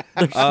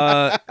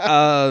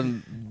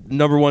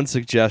 Number one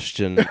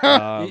suggestion: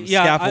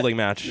 scaffolding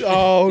match.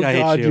 Oh, I hate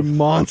God, you. you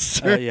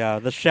monster. Yeah,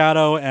 the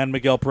Shadow and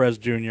Miguel Perez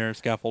Jr.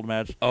 scaffold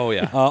match. Oh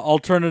yeah.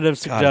 Alternative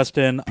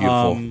suggestion.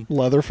 beautiful.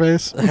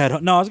 Leatherface?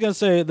 No, I was gonna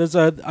say I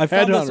found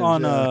this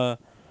Headhunters,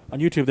 on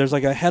YouTube. There's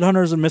like a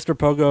Headhunters and Mr.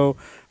 Pogo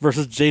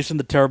versus Jason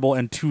the Terrible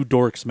and Two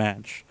Dorks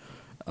match.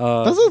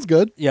 That sounds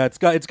good. Yeah, it's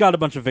got a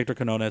bunch of Victor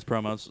Canones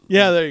promos.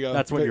 Yeah, there you go.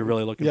 That's what you're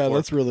really looking for. Yeah,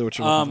 that's really what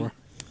you're looking for.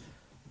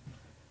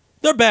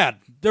 They're bad.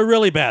 They're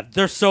really bad.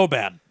 They're so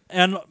bad.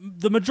 And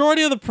the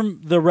majority of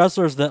the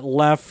wrestlers that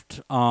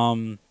left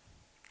New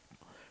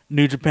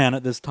Japan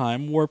at this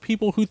time were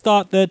people who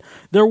thought that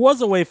there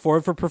was a way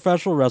forward for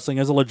professional wrestling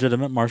as a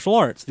legitimate martial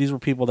arts. These were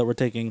people that were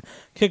taking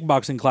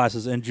kickboxing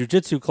classes and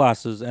jiu-jitsu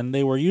classes, and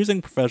they were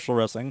using professional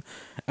wrestling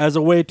as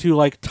a way to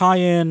like tie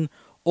in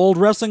old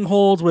wrestling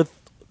holds with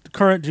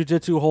current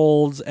jiu-jitsu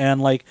holds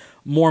and like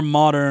more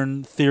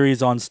modern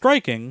theories on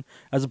striking,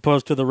 as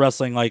opposed to the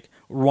wrestling like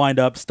wind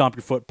up, stomp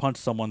your foot, punch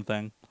someone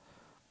thing.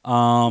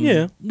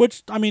 Yeah.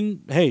 Which, I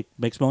mean, hey,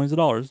 makes millions of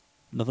dollars.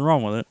 Nothing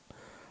wrong with it.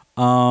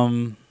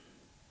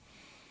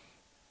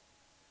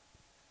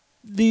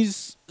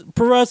 These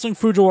Pro Wrestling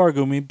Fujiwara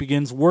Gumi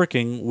begins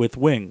working with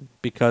Wing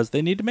because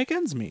they need to make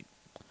ends meet.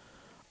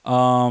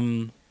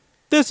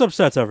 This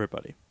upsets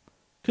everybody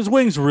because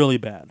Wing's really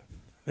bad.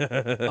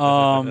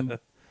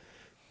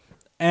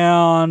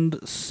 And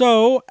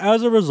so,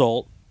 as a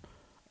result,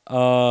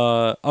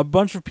 a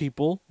bunch of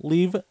people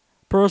leave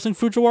Pro Wrestling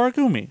Fujiwara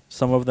Gumi.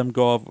 Some of them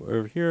go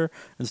over here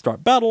and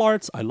start Battle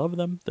Arts. I love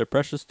them. They're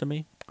precious to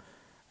me.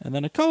 And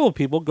then a couple of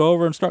people go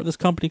over and start this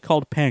company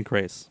called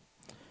Pancrase.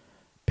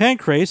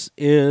 Pancrase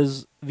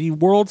is the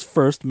world's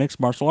first mixed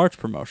martial arts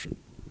promotion.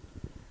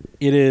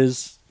 It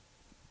is,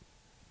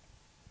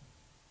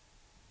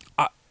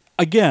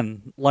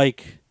 again,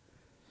 like,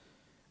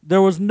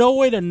 there was no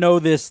way to know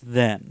this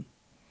then,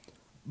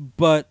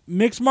 but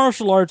mixed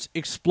martial arts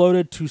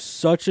exploded to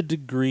such a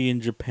degree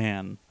in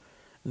Japan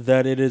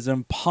that it is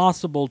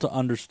impossible to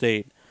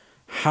understate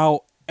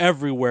how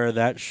everywhere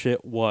that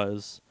shit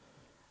was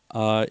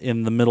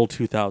in the middle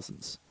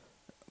 2000s.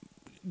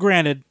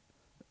 Granted,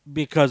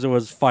 because it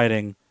was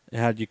fighting, it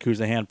had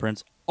Yakuza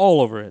handprints all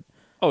over it.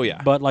 Oh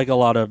yeah. But like a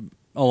lot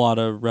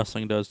of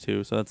wrestling does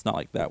too, so that's not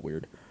like that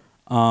weird.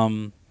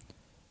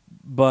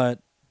 But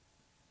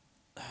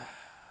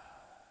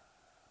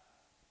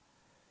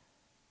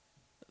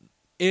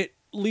it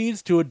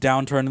leads to a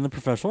downturn in the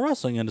professional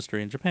wrestling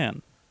industry in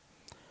Japan.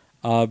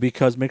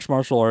 Because mixed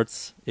martial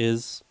arts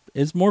is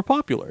more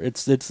popular.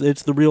 It's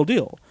the real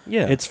deal.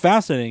 Yeah. It's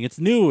fascinating. It's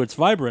new. It's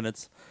vibrant.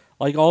 It's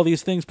like all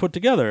these things put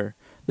together.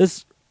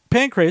 This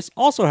Pancrase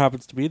also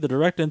happens to be the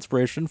direct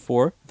inspiration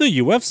for the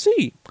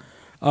UFC.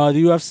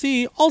 The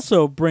UFC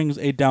also brings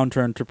a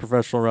downturn to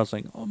professional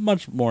wrestling,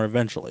 much more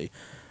eventually.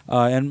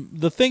 And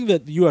the thing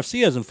that the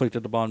UFC has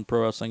inflicted upon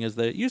pro wrestling is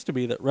that it used to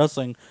be that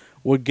wrestling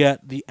would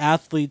get the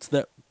athletes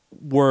that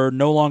were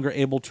no longer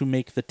able to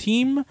make the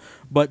team,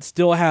 but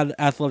still had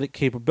athletic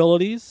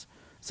capabilities.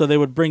 So they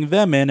would bring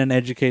them in and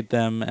educate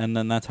them, and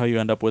then that's how you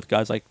end up with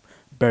guys like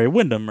Barry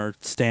Windham or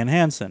Stan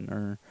Hansen.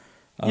 Or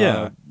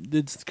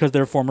it's because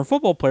they're former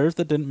football players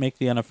that didn't make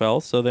the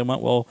NFL, so they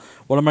went, well,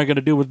 what am I going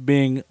to do with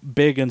being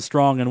big and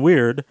strong and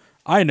weird?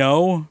 I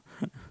know.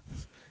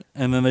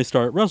 And then they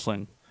start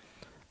wrestling.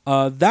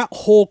 That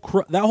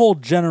whole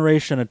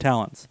generation of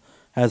talents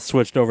has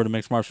switched over to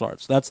mixed martial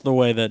arts. That's the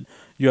way that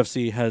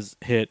UFC has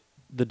hit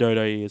the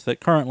WWE, is that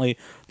currently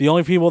the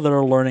only people that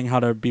are learning how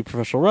to be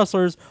professional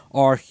wrestlers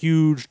are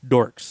huge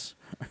dorks.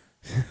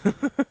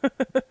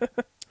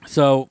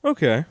 So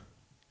Okay.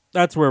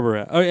 that's where we're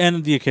at. Oh,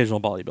 and the occasional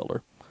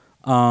bodybuilder.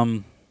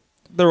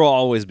 There will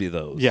always be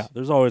those. Yeah,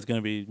 there's always going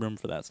to be room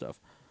for that stuff.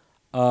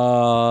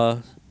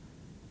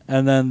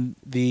 And then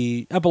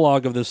the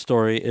epilogue of this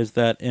story is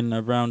that in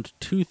around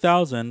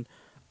 2000,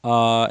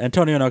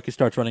 Antonio Inoki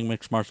starts running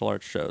mixed martial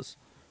arts shows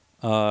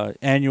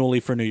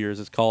annually for New Year's.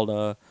 It's called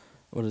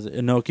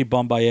Inoki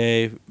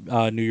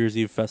Bombaye New Year's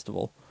Eve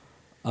Festival.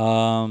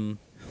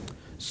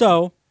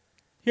 So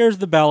here's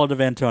the Ballad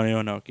of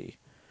Antonio Inoki.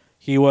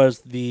 He was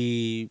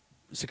the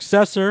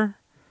successor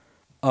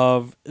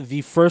of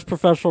the first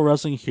professional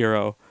wrestling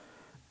hero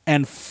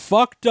and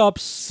fucked up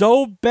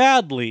so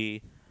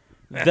badly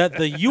that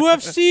the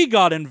UFC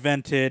got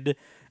invented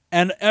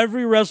and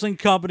every wrestling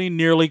company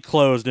nearly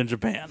closed in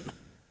Japan.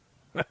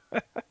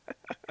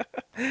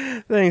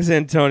 Thanks,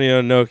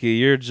 Antonio Inoki.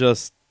 You're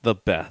just the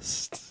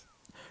best.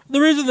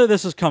 The reason that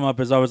this has come up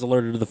is I was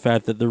alerted to the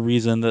fact that the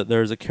reason that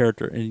there's a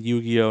character in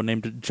Yu-Gi-Oh!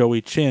 Named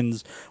Joey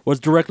Chins was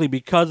directly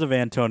because of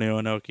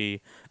Antonio Inoki.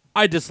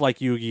 I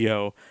dislike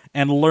Yu-Gi-Oh!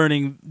 And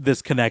learning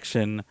this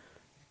connection,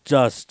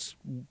 just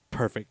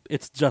perfect.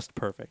 It's just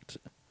perfect.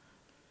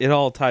 It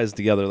all ties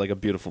together like a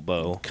beautiful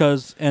bow.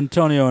 Because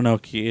Antonio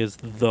Inoki is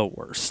the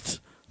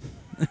worst.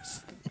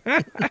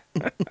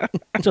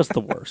 Just the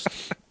worst.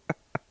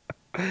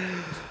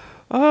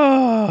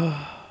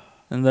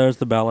 And there's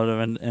the Ballad of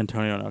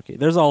Antonio Inoki.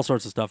 There's all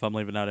sorts of stuff I'm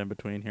leaving out in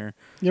between here.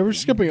 Yeah, we're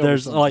skipping over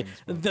There's some like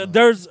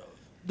things,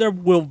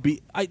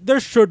 but, there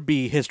should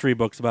be history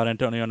books about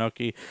Antonio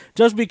Inoki,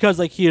 just because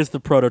like he is the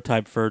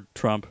prototype for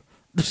Trump.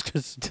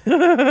 Just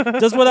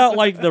without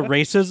like the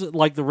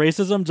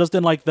racism, just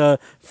in like the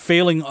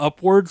failing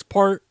upwards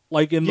part,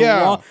 like in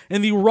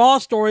the raw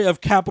story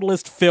of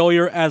capitalist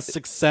failure as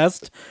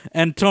success.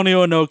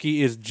 Antonio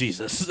Inoki is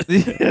Jesus.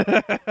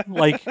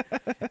 Like,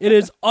 it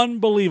is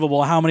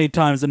unbelievable how many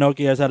times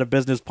Inoki has had a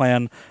business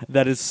plan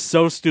that is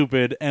so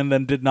stupid and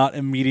then did not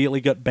immediately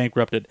get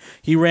bankrupted.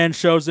 He ran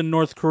shows in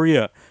North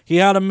Korea. He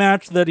had a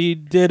match that he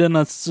did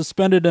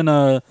suspended in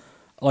a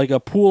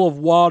pool of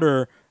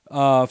water.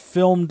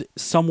 Filmed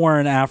somewhere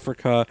in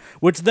Africa,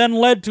 which then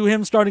led to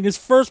him starting his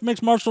first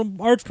mixed martial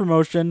arts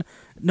promotion.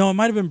 No, it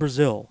might have been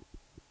Brazil.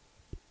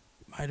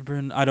 Might have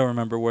been. I don't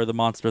remember where the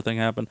monster thing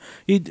happened.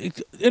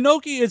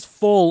 Inoki is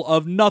full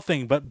of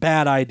nothing but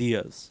bad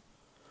ideas,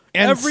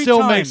 and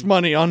makes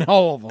money on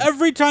all of them.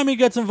 Every time he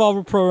gets involved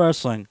with pro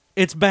wrestling,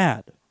 it's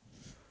bad.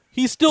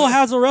 He still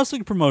has a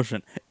wrestling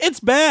promotion.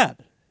 It's bad.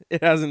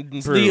 It hasn't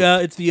improved.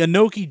 It's the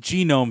Inoki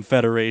Genome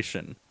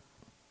Federation.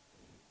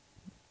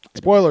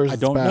 Spoilers. I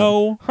don't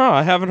know.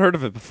 I haven't heard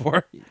of it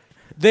before.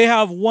 They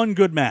have one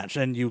good match,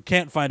 and you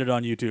can't find it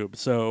on YouTube,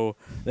 so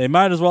they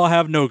might as well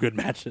have no good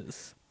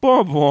matches.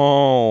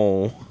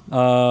 So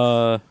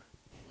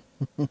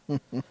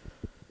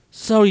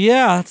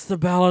yeah, it's the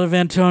Ballad of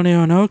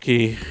Antonio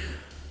Inoki.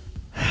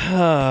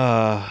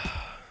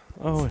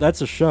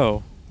 That's a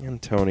show.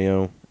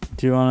 Antonio.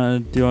 Do you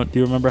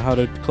remember how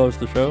to close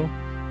the show?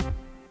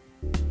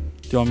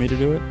 Do you want me to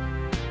do it?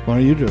 Why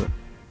don't you do it?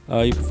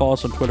 You can follow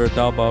us on Twitter at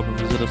Dalbob and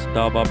visit us at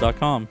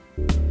dalbob.com.